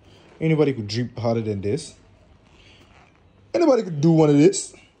opinion. Anybody could drip harder than this. Anybody could do one of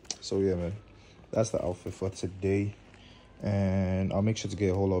this. So yeah, man, that's the outfit for today. And I'll make sure to get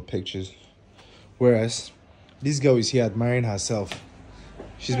a whole lot of pictures. Whereas this girl is here admiring herself.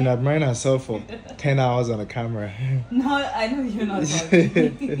 She's been admiring herself for 10 hours on a camera. No, I know you're not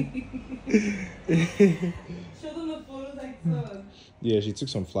talking. Show them the photos I took. Yeah, she took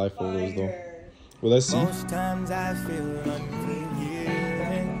some fly photos though. Well, let's see. Most times I feel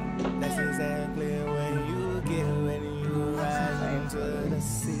unforgiving. That's exactly when you get when you rise into the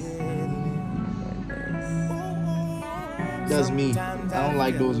ceiling. That's me. I don't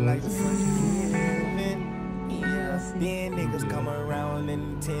like those ones. Then niggas come around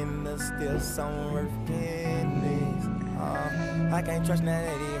and tend to steal some worth in this. I can't trust none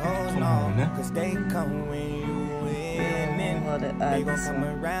of these hoes, no, cause they come when you winning. They gon' come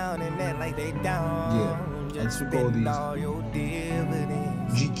around and act like they down. Yeah, just spend all your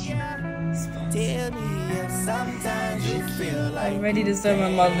dividends. GQ. Tell me if sometimes you feel like I'm ready to start my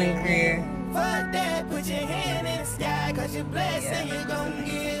modeling career. Fuck that, put your hand in the sky, cause you're blessed and you're gon'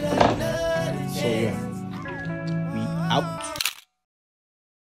 get another chance. So yeah, we out.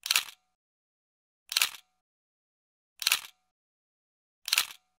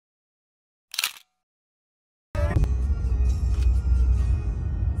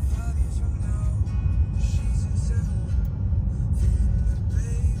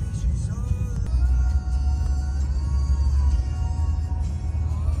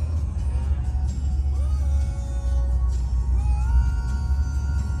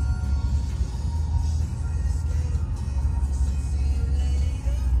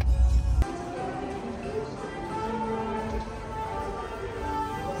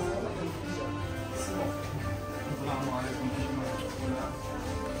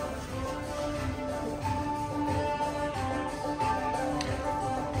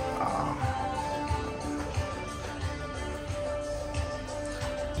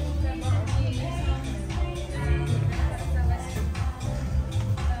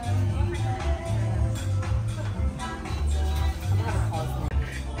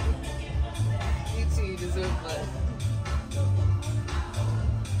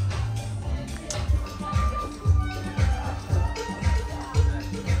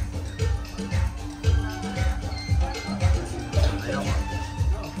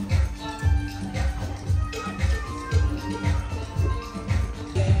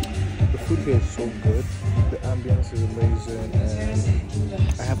 Here is so good, the ambience is amazing,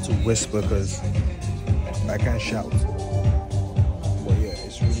 and I have to whisper because I can't shout, but yeah,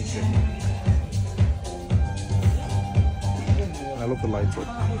 it's really good. And I love the lights up.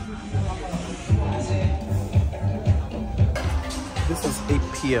 This is 8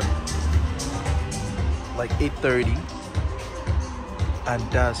 p.m. like 8:30,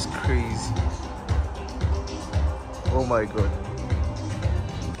 and that's crazy. Oh my god.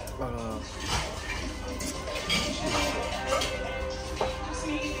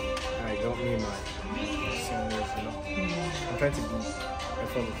 I'm trying to be in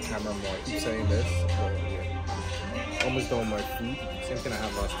front of the camera more. I keep saying this, but yeah. Almost done with my food. Same thing I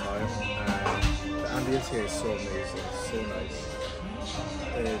had last time. And the ambience here is so amazing, so nice.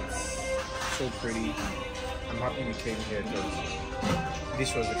 It's so pretty. I'm happy we came here because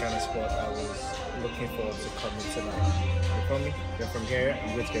this was the kind of spot I was looking forward to coming tonight. You feel me? You're from here,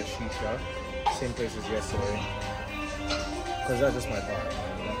 I'm going to get shisha. Same place as yesterday. because that's just my vibe.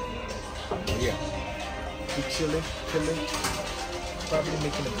 But yeah, keep chilling, probably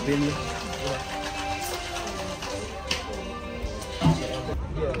making $1 billion.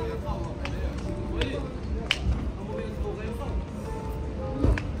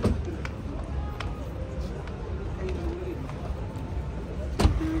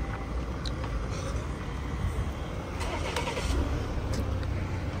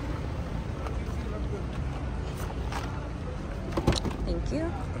 Thank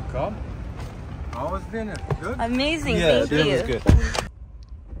you. Welcome. How was dinner? Good? Amazing, Yeah, thank dinner you. was good.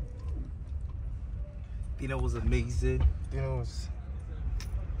 Dinner was amazing. Dinner was...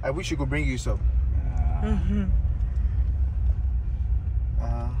 I wish you could bring you some.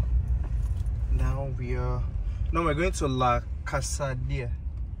 Now we are... No, we're going to La Casadia.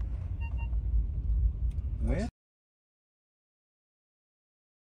 Where?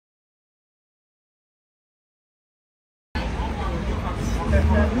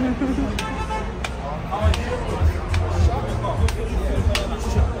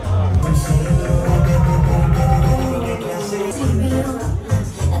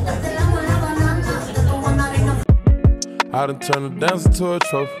 I done turned a dancer to a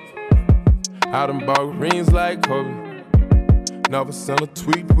trophy. I done bought rings like Kobe. Never sent a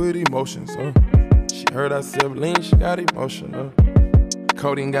tweet with emotions, She heard I said lean, she got emotional.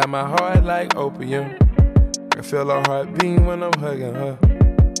 Codeine got my heart like opium. I feel her heart beating when I'm hugging her.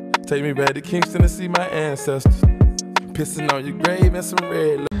 Take me back to Kingston to see my ancestors. Pissing on your grave and some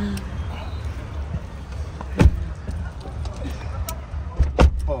red.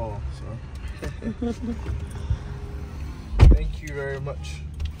 Oh, sorry. Thank you very much.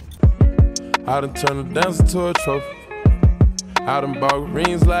 I done turned a dancer to a trophy. I done bought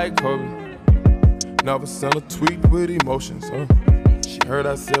rings like Kobe. Never sent a tweet with emotions, She heard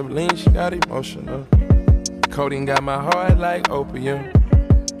I said lean, she got emotional. Codeine got my heart like opium.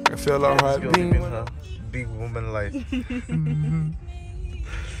 I feel her heart beating. Big woman life.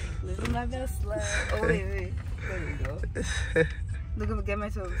 Living my best life. Oh, wait. There we go. Look at me, get my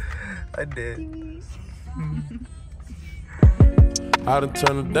toes. I did. I done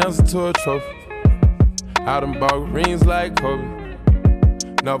turned a dancer to a trophy. I done bought rings like Kobe.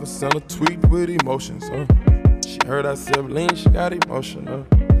 Never sent a tweet with emotions, She heard I said lean, she got emotional.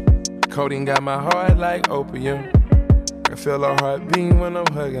 Codeine got my heart like opium. I feel her heart beating when I'm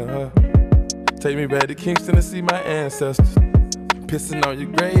hugging her. Take me back to Kingston to see my ancestors. Pissing on your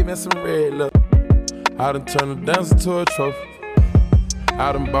grave and some red love. I done turned a dancer to a trophy.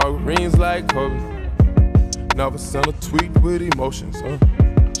 I done bought rings like Kobe. Never sent a tweet with emotions,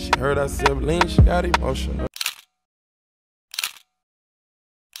 She heard I said lean, she got emotional.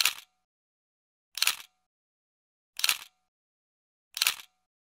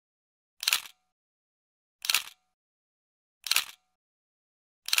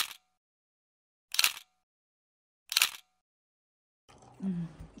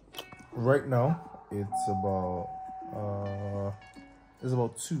 Right now, it's about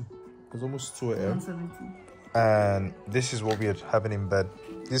 2. It's almost 2 a.m. And this is what we are having in bed.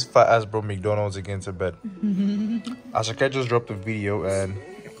 This fat ass bro McDonald's again to bed. Asake just dropped a video and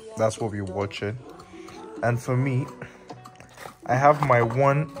that's what we're watching. And for me, I have my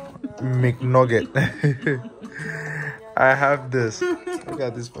one McNugget. I have this. Look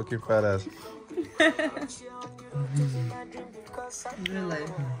at this fucking fat ass.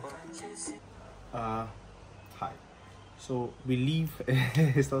 Hi. So we leave.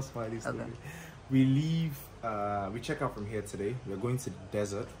 It's not smiling. Okay. We leave. We check out from here today. We're going to the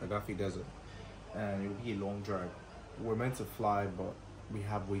desert, Agafi Desert, and it'll be a long drive. We're meant to fly, but we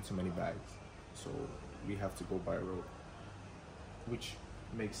have way too many bags, so we have to go by road, which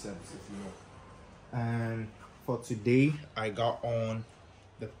makes sense if you know. And for today, I got on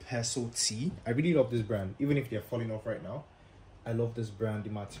the Peso Tea. I really love this brand, even if they're falling off right now. I love this brand. The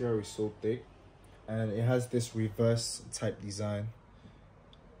material is so thick, and it has this reverse type design.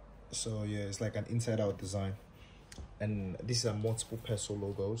 So yeah, it's like an inside out design, and these are multiple Peso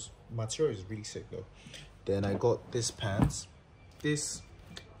logos. Material is really sick though. Then I got this pants. I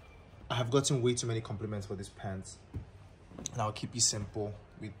have gotten way too many compliments for this pants, and I'll keep it simple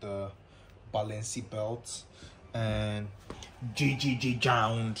with the Balenci belt and GGG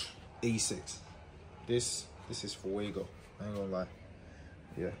Jound A6. This is fuego. I ain't gonna lie.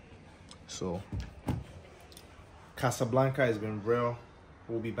 Yeah. So Casablanca has been real.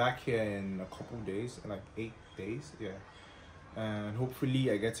 We'll be back here in a couple days, in like 8 days. Yeah. And hopefully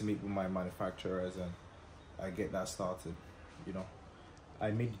I get to meet with my manufacturers and I get that started. You know,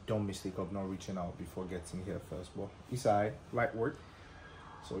 I made the dumb mistake of not reaching out before getting here first, but it's alright, light work.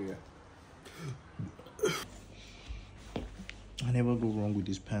 So yeah. I never go wrong with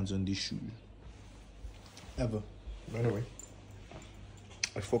these pants and these shoes. Ever. By the way,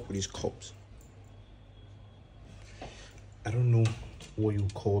 I fuck with these cups. I don't know what you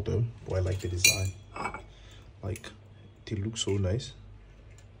call them, but I like the design. Like, they look so nice.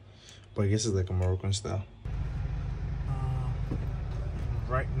 But I guess it's like a Moroccan style.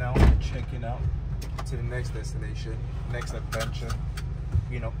 Right now, we're checking out to the next destination, next adventure.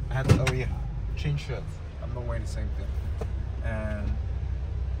 You know, I had to, oh yeah, change shirts. I'm not wearing the same thing. And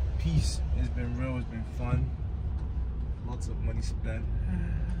peace. It's been real, it's been fun. Lots of money spent.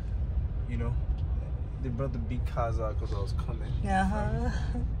 You know, they brought the big cars out because I was coming.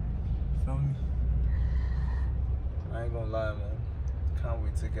 Feel me? I ain't gonna lie, man. Can't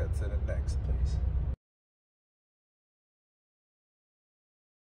wait to get to the next place.